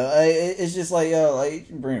 But it's just like, yo, like,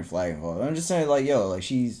 bring a flag involved. I'm just saying, like, yo, like,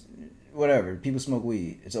 she's, whatever. People smoke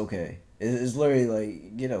weed. It's okay. It's literally,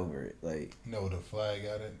 like, get over it. Like, you know, the flag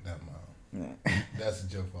got it? Never mind. That's a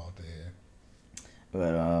joke out there.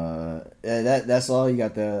 But, that's all. You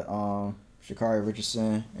got the, Sha'Carri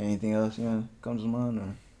Richardson. Anything else, comes to mind?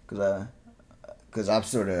 Or, because I'm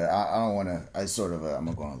sort of, I don't want to, I'm going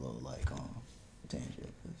to go on a little, like,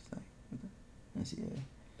 tangent. NCAA.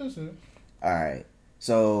 That's it. All right.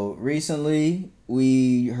 So recently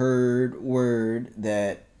we heard word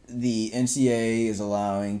that the NCAA is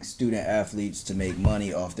allowing student athletes to make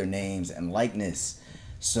money off their names and likeness.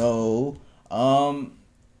 So,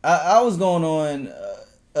 I was going on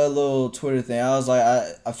a little Twitter thing. I was like,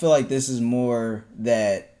 I feel like this is more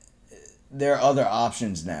that there are other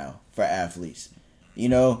options now for athletes. You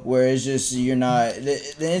know, where it's just you're not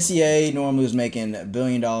the NCAA normally was making $1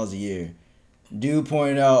 billion a year. Dude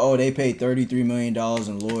pointed out, oh, they paid $33 million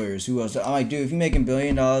in lawyers. Who else? I'm like, dude, if you're making $1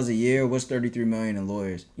 billion a year, what's $33 million in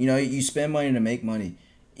lawyers? You know, you spend money to make money.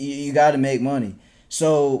 You got to make money.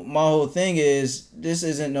 So my whole thing is, this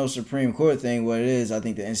isn't no Supreme Court thing. What it is, I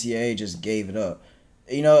think the NCAA just gave it up.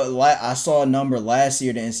 You know, like I saw a number last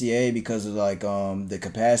year, the NCAA, because of like the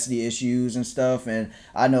capacity issues and stuff. And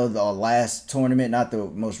I know the last tournament, not the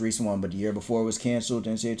most recent one, but the year before was canceled,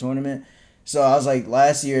 the NCAA tournament. So I was like,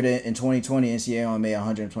 last year in 2020, NCAA only made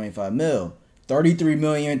 125 mil. 33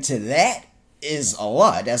 million to that is a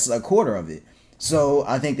lot. That's a quarter of it. So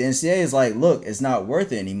I think the NCAA is like, look, it's not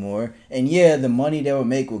worth it anymore. And yeah, the money they would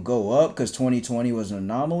make will go up because 2020 was an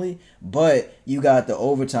anomaly. But you got the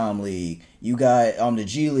overtime league. You got the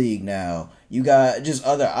G League now. You got just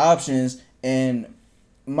other options. And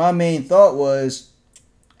my main thought was,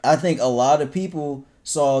 I think a lot of people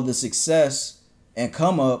saw the success and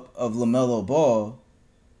come up of LaMelo Ball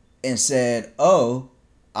and said, oh,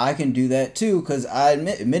 I can do that too. Because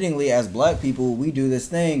admittingly, as black people, we do this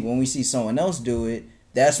thing. When we see someone else do it,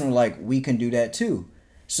 that's when like we can do that too.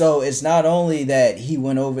 So it's not only that he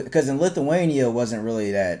went over, because in Lithuania wasn't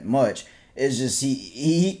really that much. It's just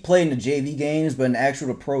he played in the JV games, but in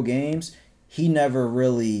actual pro games, he never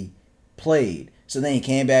really played. So then he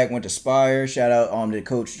came back, went to Spire. Shout out to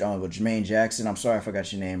coach Jermaine Jackson. I'm sorry I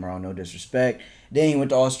forgot your name wrong. No disrespect. Then he went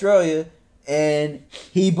to Australia and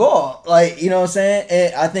he balled. Like, you know what I'm saying?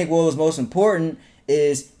 And I think what was most important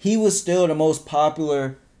is he was still the most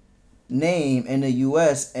popular name in the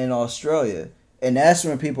U.S. and Australia. And that's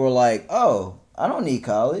when people were like, oh, I don't need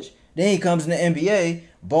college. Then he comes in the NBA,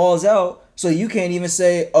 balls out. So you can't even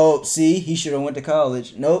say, oh, see, he should have went to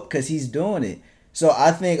college. Nope, because he's doing it. So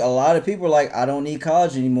I think a lot of people are like, I don't need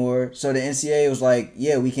college anymore. So the NCAA was like,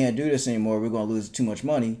 yeah, we can't do this anymore. We're going to lose too much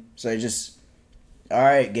money. So they just, all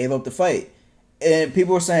right, gave up the fight. And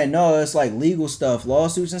people were saying, no, it's like legal stuff,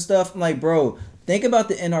 lawsuits and stuff. I'm like, bro, think about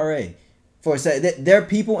the NRA. For a second, there are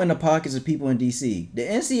people in the pockets of people in D.C. The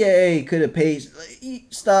NCAA could have paid,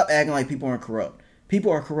 stop acting like people aren't corrupt.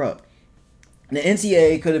 People are corrupt. The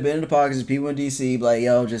NCAA could have been in the pockets of people in D.C. like,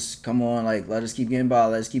 yo, just come on, like, let us keep getting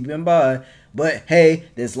by. But, hey,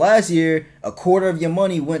 this last year, a quarter of your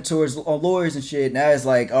money went towards lawyers and shit. Now it's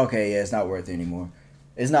like, okay, yeah, it's not worth it anymore.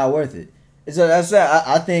 It's not worth it. So that's that.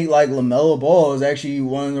 I think, like, LaMelo Ball is actually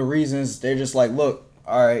one of the reasons they're just like, look,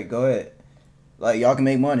 all right, go ahead. Like, y'all can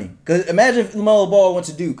make money. Because imagine if LaMelo Ball went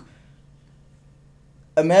to Duke.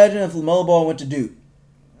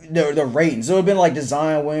 The ratings. It would have been like the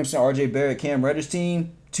Zion Williamson, RJ Barrett, Cam Reddish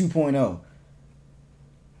team 2.0.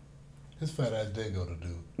 His fat ass did go to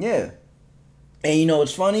Duke. Yeah. And you know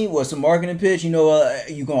what's funny? What's the marketing pitch? You know what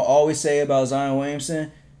you're going to always say about Zion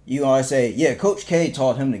Williamson? You always say, yeah, Coach K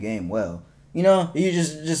taught him the game well. You know, you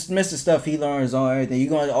just miss the stuff he learns on everything. You're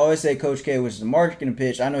going to always say Coach K, which is the marketing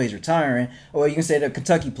pitch. I know he's retiring. Or you can say the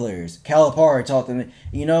Kentucky players. Calipari taught them.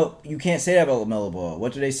 You know, you can't say that about LaMelo Ball.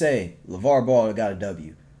 What do they say? LeVar Ball got a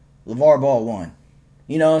W. LeVar Ball won.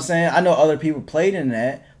 You know what I'm saying? I know other people played in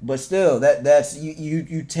that, but still, that's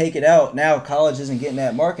you take it out. Now college isn't getting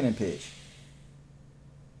that marketing pitch.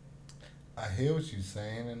 I hear what you're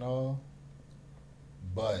saying and all,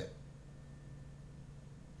 but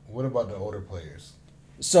what about the older players?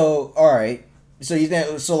 So, all right. So you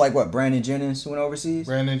think like what? Brandon Jennings went overseas.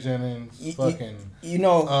 You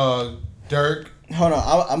know, Dirk. Hold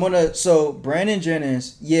on, I'm gonna. So Brandon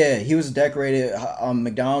Jennings, yeah, he was decorated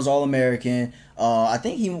McDonald's All-American. I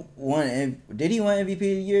think he won. Did he win MVP the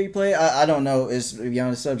year he played? I don't know. It's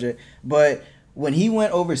beyond the subject. But when he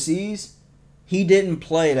went overseas, he didn't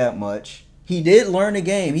play that much. He did learn the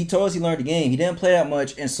game. He told us he learned the game. He didn't play that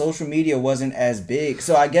much, and social media wasn't as big.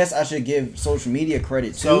 So I guess I should give social media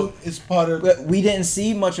credit too. So it's part of. But we didn't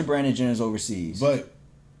see much of Brandon Jennings overseas. But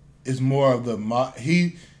it's more of the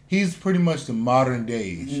He's pretty much the modern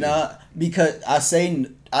day shit. Nah, because I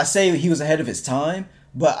say he was ahead of his time,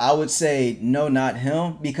 but I would say no, not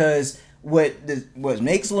him. Because what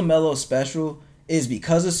makes LaMelo special is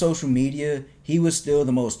because of social media, he was still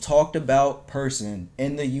the most talked about person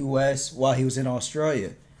in the U.S. while he was in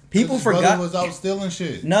Australia. People forgot was out stealing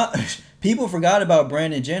shit. No, people forgot about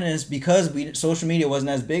Brandon Jennings because social media wasn't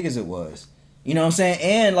as big as it was. You know what I'm saying?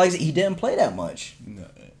 And like he didn't play that much. No,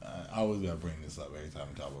 I always gotta bring this up every time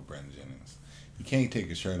we talk about Brandon Jennings. You can't take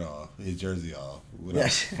his shirt off, his jersey off,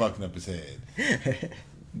 without fucking up his head.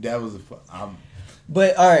 That was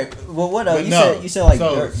But all right, well, what else? You said like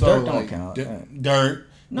Dirk don't count. Dirk.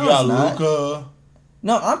 No, you got it's not. Luka.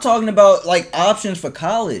 No, I'm talking about like options for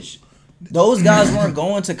college. Those guys weren't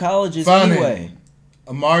going to colleges anyway.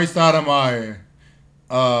 Amari Stoudemire.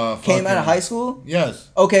 Came out of high school? Yes.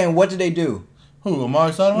 Okay, and what did they do? Who,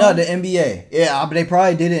 Amari Stoudemire? No, the NBA. Yeah, but they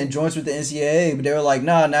probably did it in joints with the NCAA, but they were like,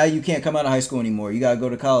 nah, now you can't come out of high school anymore. You gotta go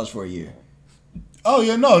to college for a year. Oh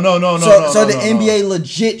yeah, no. So the NBA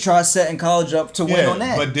legit tried setting college up to win on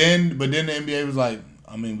that. But then the NBA was like,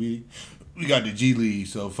 I mean, we got the G League,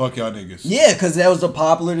 so fuck y'all niggas. Yeah, because that was a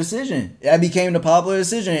popular decision. That became the popular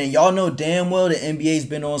decision, and y'all know damn well the NBA's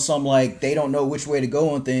been on some like they don't know which way to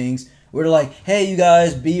go on things. We're like, hey, you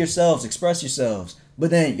guys, be yourselves, express yourselves. But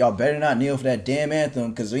then y'all better not kneel for that damn anthem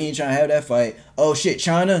because we ain't trying to have that fight. Oh shit,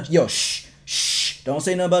 China, yo, shh, don't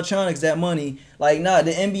say nothing about China because that money. Like, nah,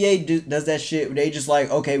 the NBA does that shit. They just like,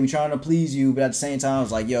 okay, we trying to please you, but at the same time,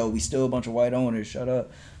 it's like, yo, we still a bunch of white owners. Shut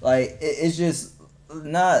up. Like, it's just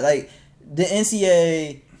not like the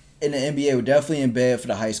NCAA and the NBA were definitely in bed for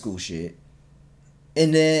the high school shit,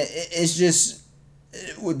 and then it's just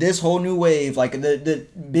with this whole new wave, like the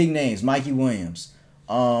big names, Mikey Williams.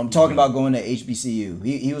 Talking about going to HBCU.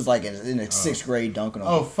 He was like in the 6th grade dunking on.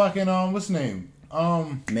 Oh, fucking what's his name?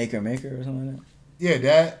 Maker or something like that. Yeah,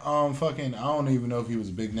 that fucking I don't even know if he was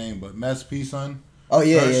a big name, but Master P son. Oh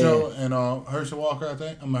yeah, Herschel yeah. And Herschel Walker, I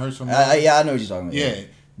think. Herschel. Yeah, I know what you're talking about. Yeah,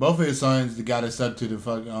 both of his sons, the guy that stuck to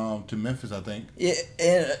the to Memphis, I think. Yeah,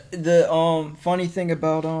 and the funny thing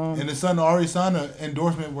about and his son already signed an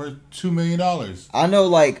endorsement worth $2 million. I know,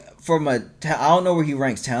 like from I don't know where he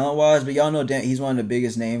ranks talent wise, but y'all know he's one of the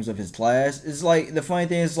biggest names of his class. It's like the funny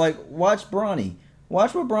thing is like watch Bronny,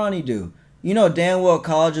 watch what Bronny do. You know damn well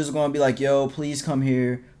colleges are gonna be like, yo, please come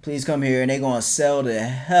here, and they gonna sell the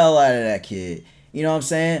hell out of that kid. You know what I'm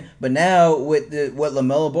saying? But now with what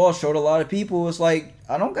LaMelo Ball showed a lot of people, it's like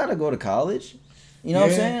I don't gotta go to college. You know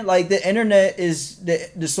what I'm saying? Like the internet is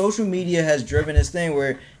the social media has driven this thing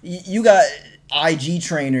where you got IG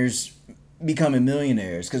trainers becoming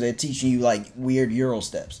millionaires because they're teaching you like weird Euro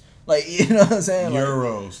steps. Like, you know what I'm saying?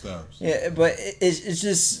 Euro steps. Yeah, but it's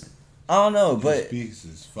just I don't know. But this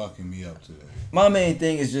is fucking me up today. My main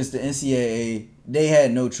thing is just the NCAA. They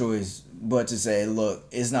had no choice but to say, look,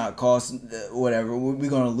 it's not cost whatever. We're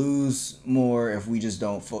gonna lose more if we just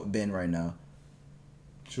don't bend right now.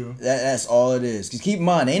 True. That's all it is. Because keep in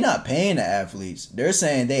mind, they not paying the athletes. They're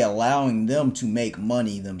saying they allowing them to make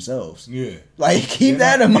money themselves. Yeah. Like, keep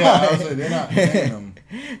that in mind. Yeah, I was like, they're not paying them.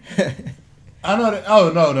 I know that.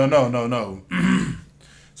 Oh, no.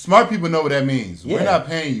 Smart people know what that means. Yeah. We're not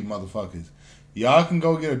paying you, motherfuckers. Y'all can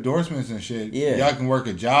go get endorsements and shit. Yeah. Y'all can work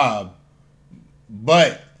a job.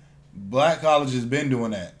 But black colleges been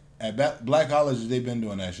doing that. At black colleges, they've been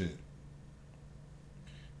doing that shit.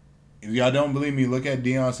 If y'all don't believe me, look at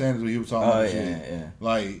Deion Sanders when he was talking about shit. Yeah.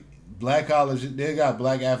 Like, black college, they got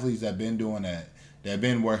black athletes that been doing that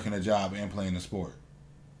been working a job and playing the sport.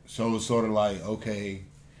 So it's sort of like, okay,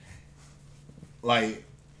 like,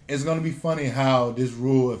 it's going to be funny how this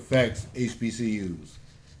rule affects HBCUs.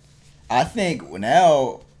 I think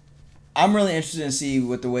now, I'm really interested to see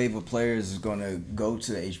what the wave of players is going to go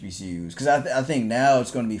to the HBCUs. Because I think now it's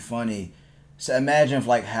going to be funny. So imagine if,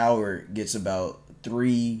 like, Howard gets about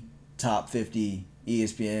 3 top 50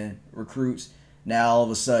 ESPN recruits. Now all of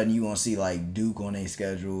a sudden you gonna see like Duke on their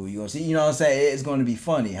schedule. You gonna see, you know what I'm saying? It's gonna be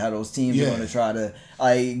funny how those teams are gonna try to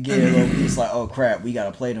like get a little piece. Like, oh crap, we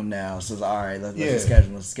gotta play them now. So it's all right, let's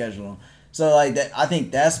schedule them. So like that, I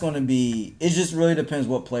think that's gonna be. It just really depends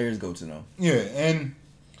what players go to them. Yeah, and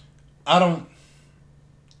I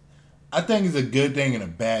think it's a good thing and a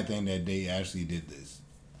bad thing that they actually did this.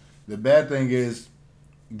 The bad thing is.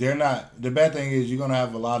 The bad thing is you're going to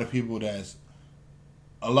have a lot of people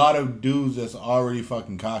a lot of dudes that's already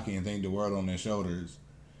fucking cocky and think the world on their shoulders,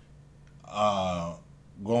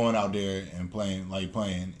 going out there and playing,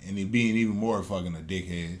 and they being even more fucking a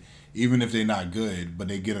dickhead, even if they're not good, but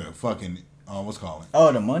they get a fucking, what's it called?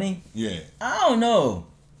 Oh, the money? Yeah. I don't know.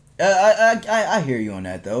 I hear you on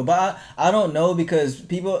that though, but I don't know because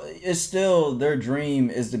people, it's still, their dream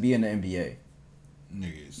is to be in the NBA.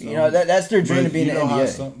 Niggas. You know, that's their dream to be in the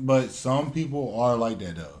NBA. But some people are like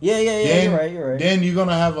that, though. Yeah, you're right. Then you're going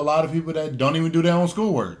to have a lot of people that don't even do their own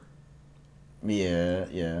schoolwork.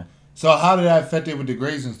 Yeah. So how did that affect it with the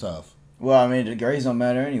grades and stuff? Well, I mean, the grades don't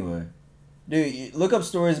matter anyway. Dude, look up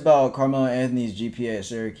stories about Carmelo Anthony's GPA at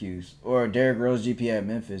Syracuse or Derrick Rose GPA at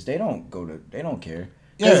Memphis. They don't care.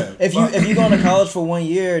 Yeah. If you go to college for 1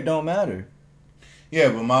 year, it don't matter.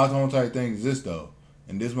 Yeah, but my whole entire thing is this, though.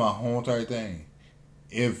 And this is my whole entire thing.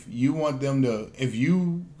 if you want them to, if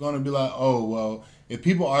you gonna be like, oh well, if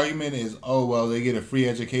people argument is, oh well, they get a free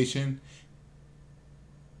education,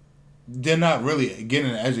 they're not really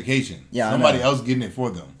getting an education. Yeah, somebody else getting it for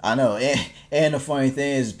them. I know, and the funny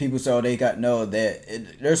thing is, people say they got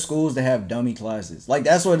there's schools that have dummy classes. Like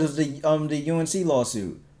that's what is the UNC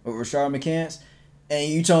lawsuit with Rashard McCants,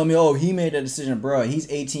 and you told me, oh, he made that decision, bro.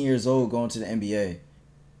 He's 18 years old going to the NBA.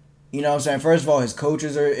 You know what I'm saying? First of all, his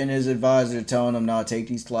coaches are and his advisors are telling him not to take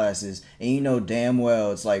these classes. And you know damn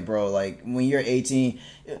well it's like, bro, like when you're 18,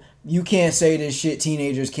 you can't say this shit,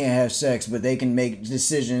 teenagers can't have sex, but they can make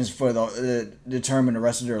decisions for determine the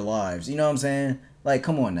rest of their lives. You know what I'm saying? Like,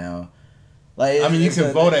 come on now. Like, I mean, you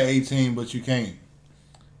can vote at 18, but you can't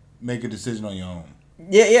make a decision on your own.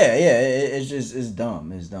 Yeah. It's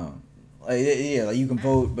dumb. It's dumb. Like you can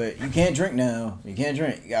vote, but you can't drink now. You can't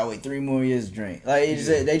drink. You gotta wait 3 more years to drink. Like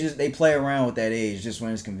they play around with that age just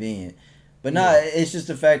when it's convenient. But it's just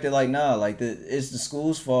the fact that it's the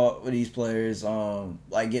school's fault with these players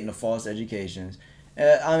like getting the false educations.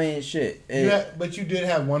 I mean shit. But you did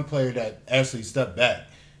have one player that actually stepped back.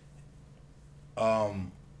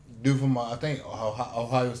 Dude from I think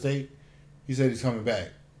Ohio State. He said he's coming back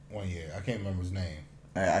 1 year. I can't remember his name.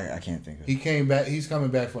 I can't think of it. He came back. He's coming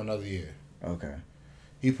back for another year. Okay.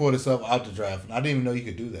 He pulled himself out the draft, and I didn't even know you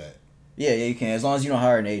could do that. Yeah, you can. As long as you don't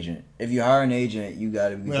hire an agent. If you hire an agent, you got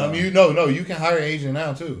to be. I mean, you can hire an agent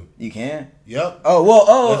now too. You can. Yep. Oh well.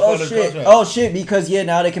 Oh shit. Oh shit. Because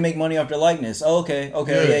now they can make money off their likeness. Oh, okay.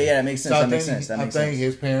 Yeah. That makes sense. So I think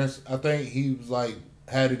his parents. I think he was like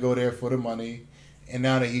had to go there for the money, and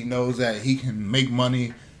now that he knows that he can make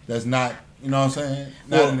money, that's not what I'm saying,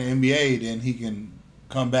 not in the NBA, then he can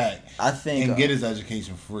come back. I think and get his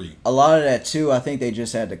education free. A lot of that too. I think they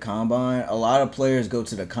just had the combine. A lot of players go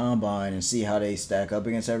to the combine and see how they stack up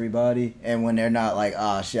against everybody, and when they're not like,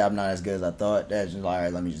 shit, I'm not as good as I thought, that's just like, all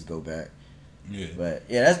right, let me just go back. Yeah. But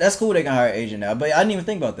yeah, that's cool. They can hire an agent now, but I didn't even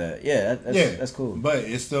think about that. Yeah, that's cool. But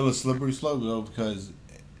it's still a slippery slope though, because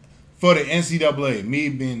for the NCAA, me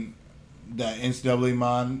being the NCAA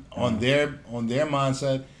mind on their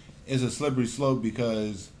mindset, is a slippery slope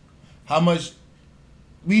because how much.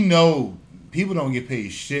 We know people don't get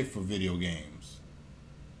paid shit for video games.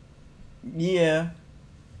 Yeah,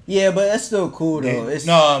 but that's still cool though.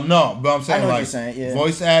 No, but I'm saying I know like what you're saying, yeah.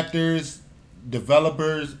 Voice actors,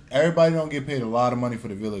 developers, everybody don't get paid a lot of money for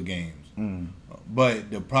the video games.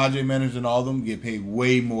 But the project managers and all of them get paid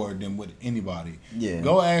way more than with anybody. Yeah.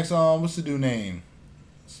 Go ask what's the dude name?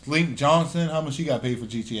 Slink Johnson, how much he got paid for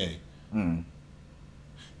GTA?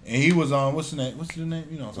 And he was on what's the name? You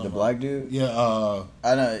know what I'm talking the black dude? Yeah,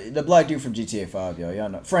 I know the black dude from GTA 5, y'all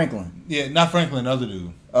know. Franklin. Yeah, not Franklin, the other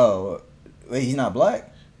dude. Oh, wait, he's not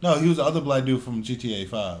black? No, he was the other black dude from GTA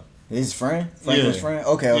 5. His friend? Franklin's friend?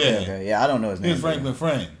 Okay. Yeah, I don't know his name. He was Franklin's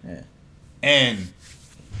friend. Yeah. And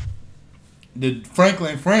the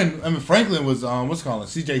Franklin friend, Franklin was what's it called,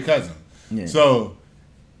 CJ cousin. Yeah. So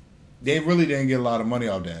they really didn't get a lot of money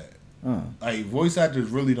off that. Like voice actors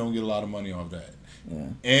really don't get a lot of money off that. Yeah.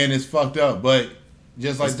 And it's fucked up, but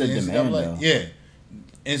just like the NCAA,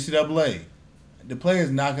 NCAA, the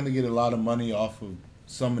player's not going to get a lot of money off of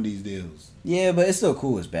some of these deals. Yeah, but it's still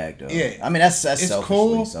cool as back though. Yeah, I mean that's it's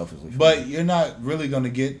selfishly, but you're not really going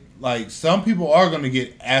to get like some people are going to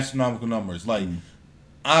get astronomical numbers. Like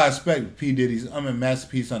I expect Master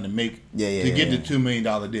P Son to make to get the $2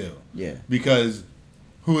 million deal. Yeah, because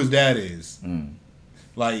who his dad is,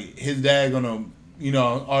 like his dad gonna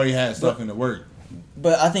already had stuff in the work.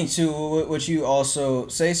 But I think too, what you also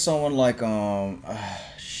say, someone like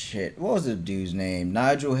shit, what was the dude's name?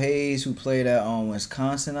 Nigel Hayes, who played at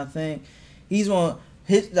Wisconsin, I think. He's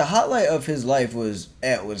the highlight of his life was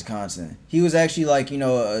at Wisconsin. He was actually like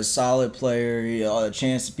a solid player. A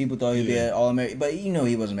chance people thought he'd be an All-American, but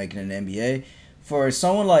he wasn't making an NBA. For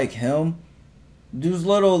someone like him, those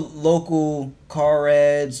little local car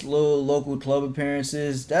ads, little local club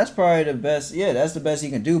appearances, that's probably the best. Yeah, that's the best he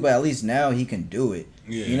can do, but at least now he can do it.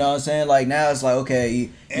 Yeah. You know what I'm saying? Like now it's like, okay,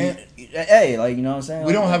 hey, like, you know what I'm saying?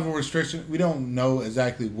 We don't have a restriction. We don't know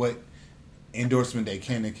exactly what endorsement they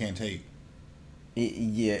can and can't take.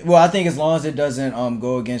 Yeah. Well, I think as long as it doesn't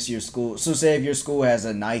go against your school. So say if your school has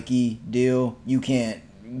a Nike deal, you can't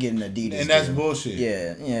get an Adidas and that's deal. bullshit.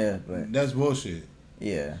 Yeah, but that's bullshit.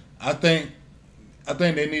 Yeah. I think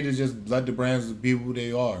they need to just let the brands be who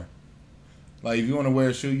they are. Like if you want to wear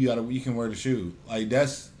a shoe, you can wear the shoe. Like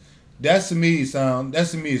that's to me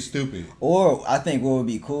is stupid. Or I think what would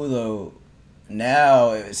be cool though,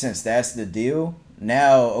 now since that's the deal,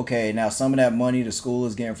 now some of that money the school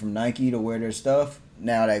is getting from Nike to wear their stuff,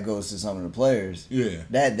 now that goes to some of the players. Yeah.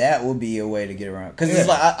 That would be a way to get around. Because it's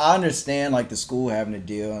like, I understand, like, the school having a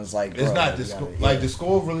deal, and it's like, it's not the school. Like, the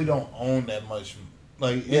school really don't own that much.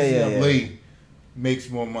 Like, NCAA makes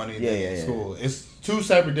more money than the school. It's two it's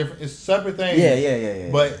separate things. Yeah.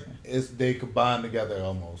 But they combine together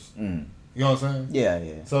almost. Mm. You know what I'm saying?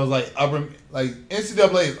 Yeah. So it's like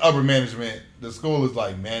NCAA is upper management. The school is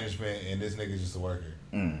like management, and this nigga's just a worker.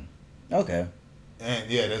 Mm. Okay. And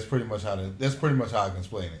yeah, that's pretty much how I can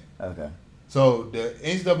explain it. Okay. So the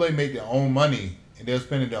NCAA make their own money, and they're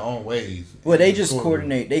spending their own ways. Well, they just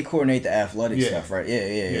coordinate. They coordinate the athletic stuff, right?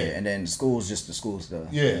 Yeah. And then the school's just the school stuff.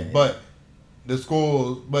 Yeah, but the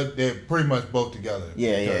schools, but they're pretty much both together.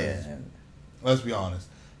 Yeah. Let's be honest.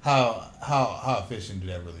 How efficient did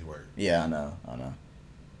that really work? Yeah, I know.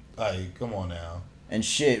 Like, come on now. And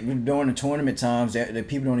shit, during the tournament times, the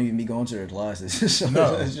people don't even be going to their classes. So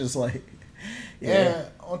no. It's just like, yeah.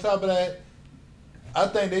 On top of that, I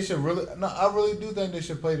think they should really. No, I really do think they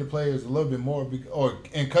should pay the players a little bit more,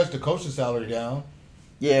 and cut the coach's salary down.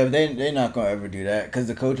 Yeah, they're not gonna ever do that because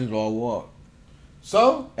the coaches will all walk.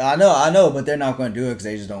 So I know, but they're not gonna do it because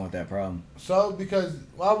they just don't want that problem. So because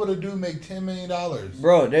why would a dude make $10 million?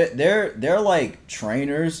 Bro, they're like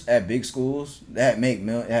trainers at big schools that have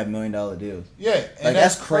 $1 million deals. Yeah, and like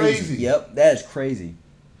that's crazy. Yep, that is crazy.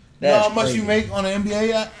 You know how much you make on an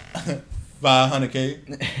NBA app?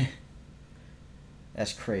 $500K.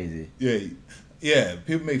 That's crazy. Yeah.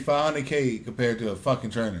 People make $500K compared to a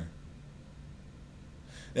fucking trainer.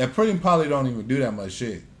 That pretty probably don't even do that much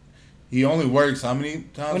shit. He only works how many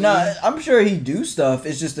times? Well, I'm sure he do stuff.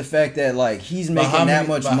 It's just the fact that like he's making that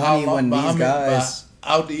much money when these guys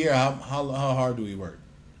out the year. How hard do he work?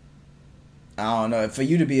 I don't know. For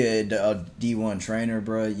you to be a D1 trainer,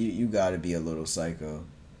 bro, you got to be a little psycho.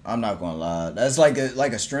 I'm not gonna lie. That's like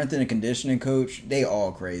a strength and conditioning coach. They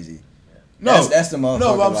all crazy. No, that's the motherfucker.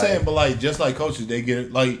 No, but I'm saying, but like just like coaches, they get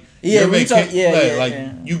it. Like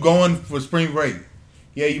you going for spring break.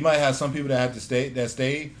 Yeah, you might have some people that have to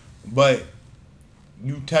stay, but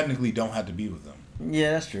you technically don't have to be with them.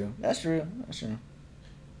 Yeah, that's true.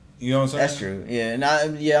 You know what I'm saying? That's true. Yeah, and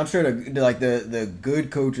I'm sure the good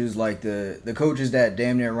coaches, like the coaches that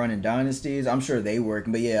damn near running dynasties, I'm sure they work.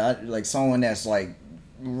 But yeah, like someone that's like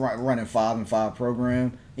running 5-and-5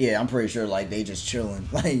 program. Yeah, I'm pretty sure like they just chilling.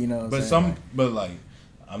 Like, you know.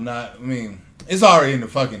 It's already in the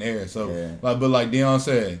fucking air. So but like Dion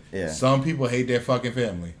said, yeah, some people hate their fucking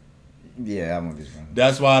family. Yeah, I'm with you.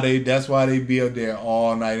 That's why they be up there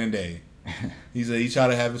all night and day. He said he try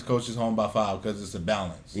to have his coaches home by 5 because it's a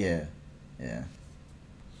balance. Yeah.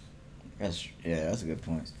 That's a good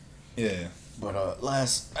point. Yeah. But I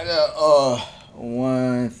got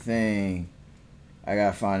one thing. I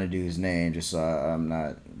gotta find a dude's name just so I'm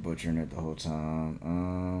not butchering it the whole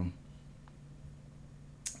time.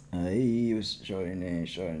 He was shorty name.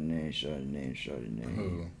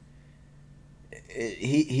 Who?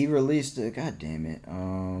 He released a, god damn it.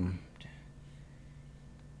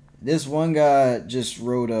 This one guy just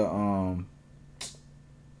wrote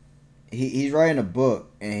he's writing a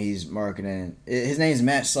book and he's marketing. His name's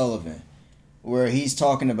Matt Sullivan, where he's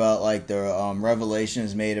talking about like the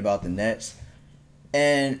revelations made about the Nets.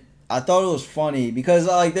 And I thought it was funny because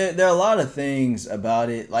like there are a lot of things about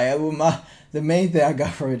it. Like the main thing I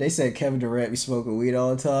got from it, they said Kevin Durant be smoking weed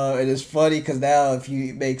all the time, and it's funny because now if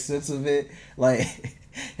you make sense of it, like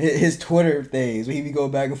his Twitter things, when he be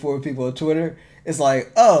going back and forth with people on Twitter, it's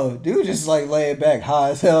like, oh, dude, just like laying back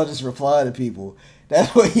high as hell, just replying to people.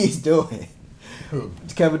 That's what he's doing. Who?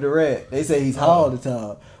 Kevin Durant. They say he's high all the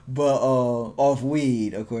time, but off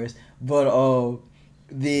weed, of course. But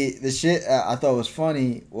the shit I thought was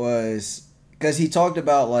funny was because he talked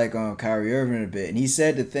about like Kyrie Irving a bit, and he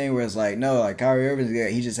said the thing where it's like, no, like Kyrie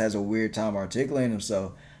Irving, he just has a weird time articulating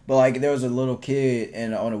himself. But like there was a little kid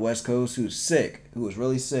on the West Coast who was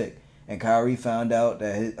really sick, and Kyrie found out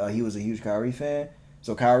that he was a huge Kyrie fan,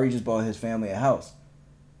 so Kyrie just bought his family a house.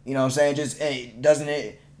 You know what I'm saying?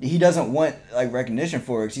 He doesn't want like recognition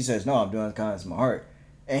for it. 'Cause he says, no, I'm doing it kind of my heart.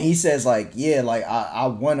 And he says, like, yeah, like, I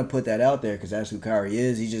want to put that out there because that's who Kyrie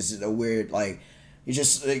is. He's just a weird, like, he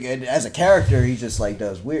just, like, as a character, he just, like,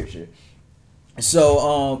 does weird shit.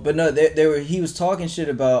 So, but no, he was talking shit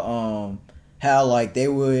about how, like, they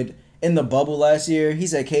would, in the bubble last year, he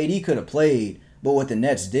said KD could have played, but what the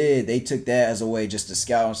Nets did, they took that as a way just to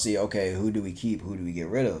scout and see, okay, who do we keep, who do we get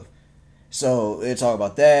rid of? So they talked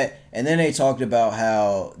about that, and then they talked about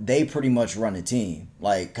how they pretty much run a team.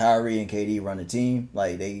 Like Kyrie and KD run a team.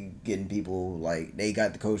 Like they getting people, like they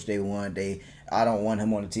got the coach they want. I don't want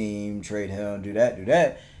him on the team. Trade him. Do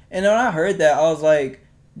that. And when I heard that, I was like,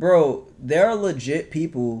 bro, there are legit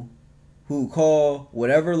people who call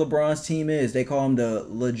whatever LeBron's team is, they call him the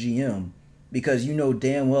GM because you know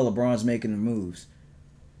damn well LeBron's making the moves.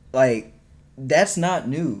 Like, that's not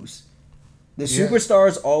news. The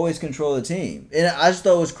superstars always control the team, and I just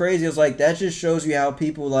thought it was crazy. It was like that just shows you how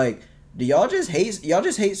people like. Do y'all just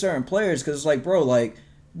hate certain players because it's like, bro, like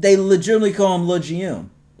they legitimately call him LeGM,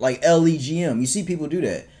 like LEGM. You see people do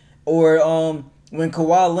that, or when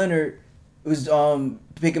Kawhi Leonard was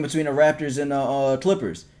picking between the Raptors and the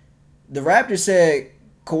Clippers, the Raptors said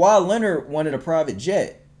Kawhi Leonard wanted a private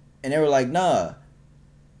jet, and they were like, nah.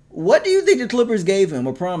 What do you think the Clippers gave him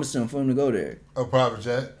or promised him for him to go there? A private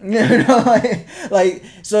jet. like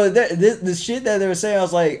so the shit that they were saying, I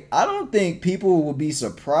was like, I don't think people will be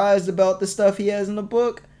surprised about the stuff he has in the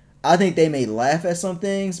book. I think they may laugh at some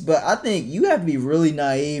things, but I think you have to be really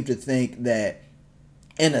naive to think that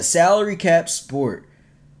in a salary cap sport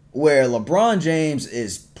where LeBron James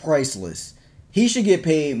is priceless, he should get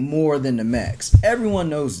paid more than the max. Everyone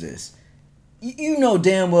knows this. You know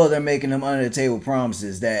damn well they're making them under the table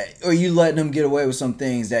promises that, or you letting them get away with some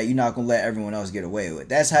things that you're not gonna let everyone else get away with.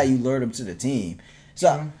 That's how you lure them to the team.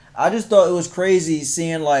 So I just thought it was crazy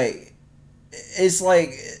seeing like, it's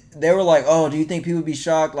like they were like, oh, do you think people would be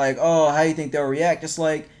shocked? Like, oh, how do you think they'll react? It's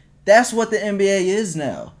like that's what the NBA is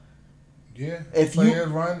now. Yeah, if player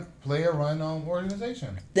run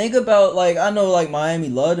organization. Think about, like, I know like Miami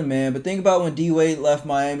loved him, man, but think about when D Wade left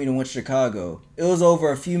Miami and went to Chicago. It was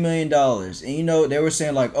over a few $1 million, and you know they were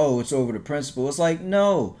saying like, oh, it's over the principal. It's like,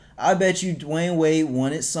 no, I bet you Dwayne Wade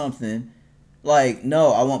wanted something. Like,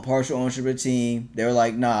 no, I want partial ownership of the team. They were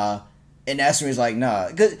like, nah, and that's when he's like, nah,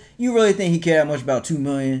 cause you really think he cared that much about $2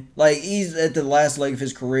 million? Like, he's at the last leg of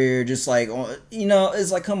his career, just like, you know,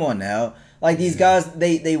 it's like, come on now. Like, these guys,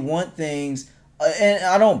 they want things, and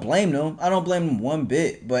I don't blame them. I don't blame them one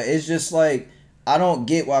bit. But it's just like, I don't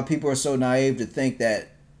get why people are so naive to think that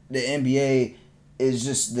the NBA is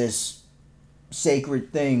just this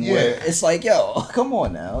sacred thing where it's like, yo, come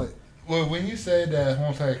on now. Well, when you said that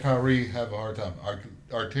Homestead and Kyrie have a hard time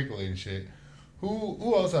articulating shit,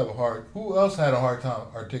 who else had a hard time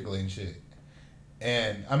articulating shit?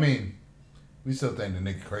 And, I mean, we still think the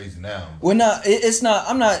nigga crazy now. We're not. It's not.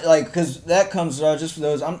 I'm not like, because that comes just for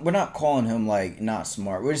those. We're not calling him like not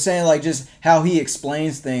smart. We're just saying like just how he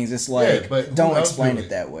explains things. It's like, but don't explain it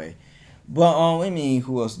that way. But I mean,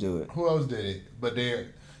 who else do it? Who else did it? But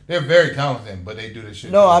they're very talented, but they do this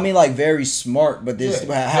shit. No, I mean like very smart. But this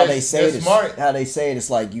how they say it. Smart. How they say it.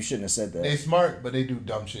 It's like you shouldn't have said that. They smart, but they do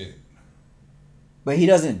dumb shit. But he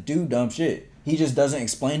doesn't do dumb shit. He just doesn't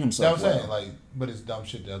explain himself. That's what I'm saying. Like, but it's dumb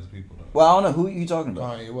shit to other people though. Well, I don't know who you talking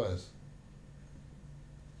about. Kanye West.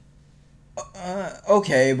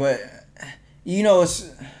 Okay, but you know,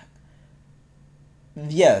 it's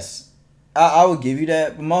yes, I would give you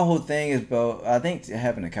that. But my whole thing is, bro, I think it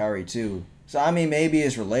happened to Kyrie too. So I mean, maybe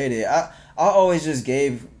it's related. I always just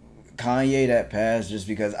gave Kanye that pass just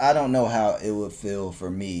because I don't know how it would feel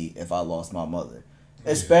for me if I lost my mother,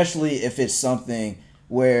 especially if it's something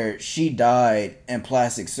where she died in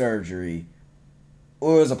plastic surgery.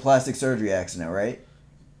 Or it was a plastic surgery accident, right?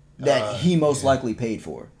 That he most likely paid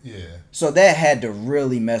for. Yeah. So that had to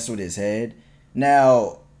really mess with his head.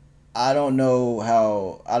 Now, I don't know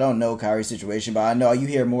Kyrie's situation, but I know you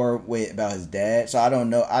hear more about his dad. So I don't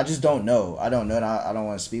know. I just don't know. I don't know, and I don't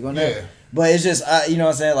want to speak on that. But it's just, you know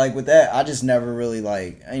what I'm saying? Like, with that, I just never really,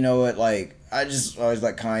 like, you know what? Like, I just always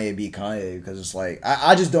let Kanye be Kanye because it's like,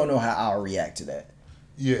 I just don't know how I'll react to that.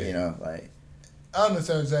 Yeah. You know, like. I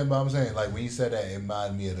understand what you're saying, but I'm saying, like, when you said that, it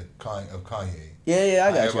reminded me of Kanye. Yeah,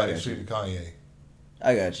 I got Everybody treated Kanye.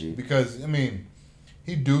 I got you. Because, I mean,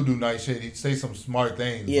 he do nice shit. He say some smart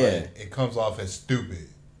things, but it comes off as stupid.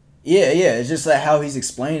 Yeah. It's just like how he's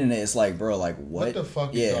explaining it. It's like, bro, like, what? What the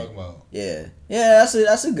fuck you talking about? Yeah, that's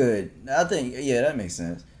a good. I think, that makes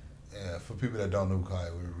sense. Yeah, for people that don't know who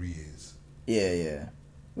Kyrie is. Yeah.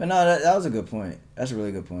 But no, that was a good point. That's a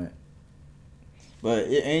really good point. But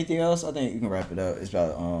anything else? I think you can wrap it up. It's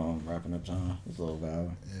about wrapping up time. It's a little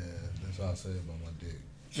hour. Yeah, that's all I say about my dick.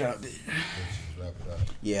 Shut up, Let's just wrap it up.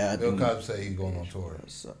 Yeah, Bill Cosby say he going on tour.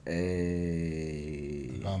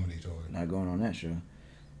 A comedy tour. Not going on that show.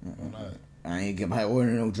 Why not? I ain't get my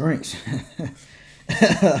order no drinks.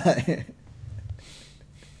 I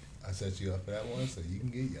set you up for that one, so you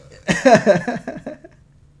can get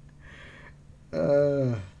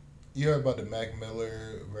yours. You heard about the Mac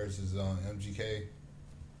Miller versus MGK?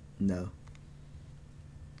 No.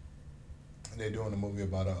 They're doing a movie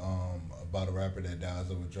about a rapper that dies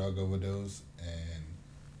of a drug overdose, and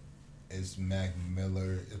it's Mac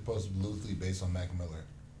Miller. It's supposed to be loosely based on Mac Miller.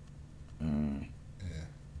 Yeah.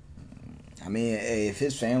 I mean, hey, if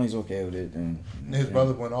his family's okay with it, then His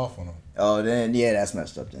brother went off on him. Oh, then yeah, that's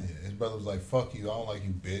messed up. Then Yeah, his brother was like, "Fuck you, I don't like you,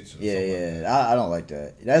 bitch." Or yeah, something yeah, like that. I don't like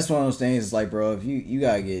that. That's one of those things. It's like, bro, if you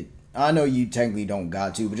gotta get. I know you technically don't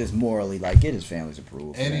got to, but just morally, like, get his family's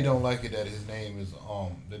approval. And he don't like it that his name is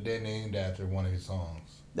that they named after one of his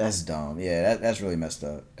songs. That's dumb. Yeah, that's really messed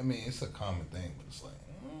up. I mean, it's a common thing, but it's like.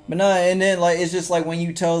 But no, and then like it's just like when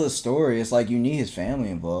you tell the story, it's like you need his family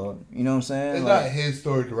involved. You know what I'm saying? It's like, not his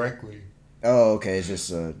story directly. Oh, okay. It's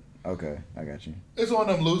just okay. I got you. It's one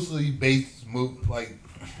of them loosely based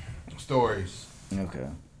stories. Okay.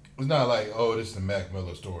 It's not like, oh, this is the Mac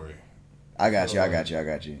Miller story. I got you.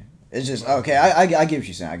 It's just okay. I get what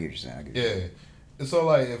you're saying. Yeah. And so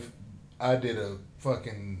like if I did a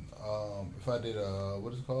fucking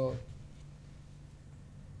what is it called?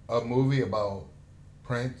 A movie about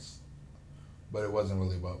Prince, but it wasn't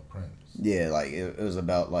really about Prince. Yeah, like it was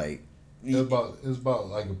about like. It was about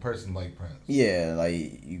like a person like Prince. Yeah,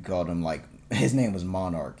 like you called him like his name was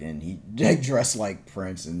Monarch, and he dressed like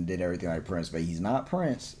Prince and did everything like Prince, but he's not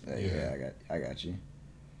Prince. Yeah, I got you.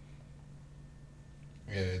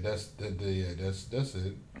 Yeah, that's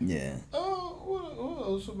it. Yeah. Oh, what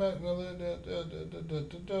else with Mac Miller?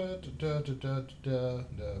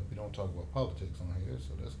 We don't talk about politics on here,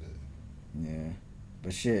 so that's good. Yeah,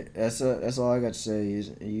 but shit, that's all I got to say.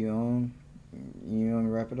 Is you want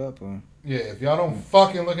to wrap it up or? Yeah, if y'all don't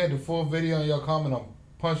fucking look at the full video and y'all comment, I'm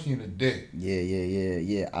punching you in the dick. Yeah.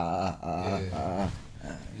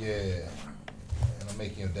 Yeah. And I'm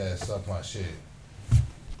making your dad suck my shit.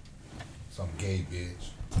 Some gay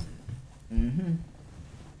bitch.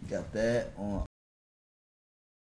 Got that on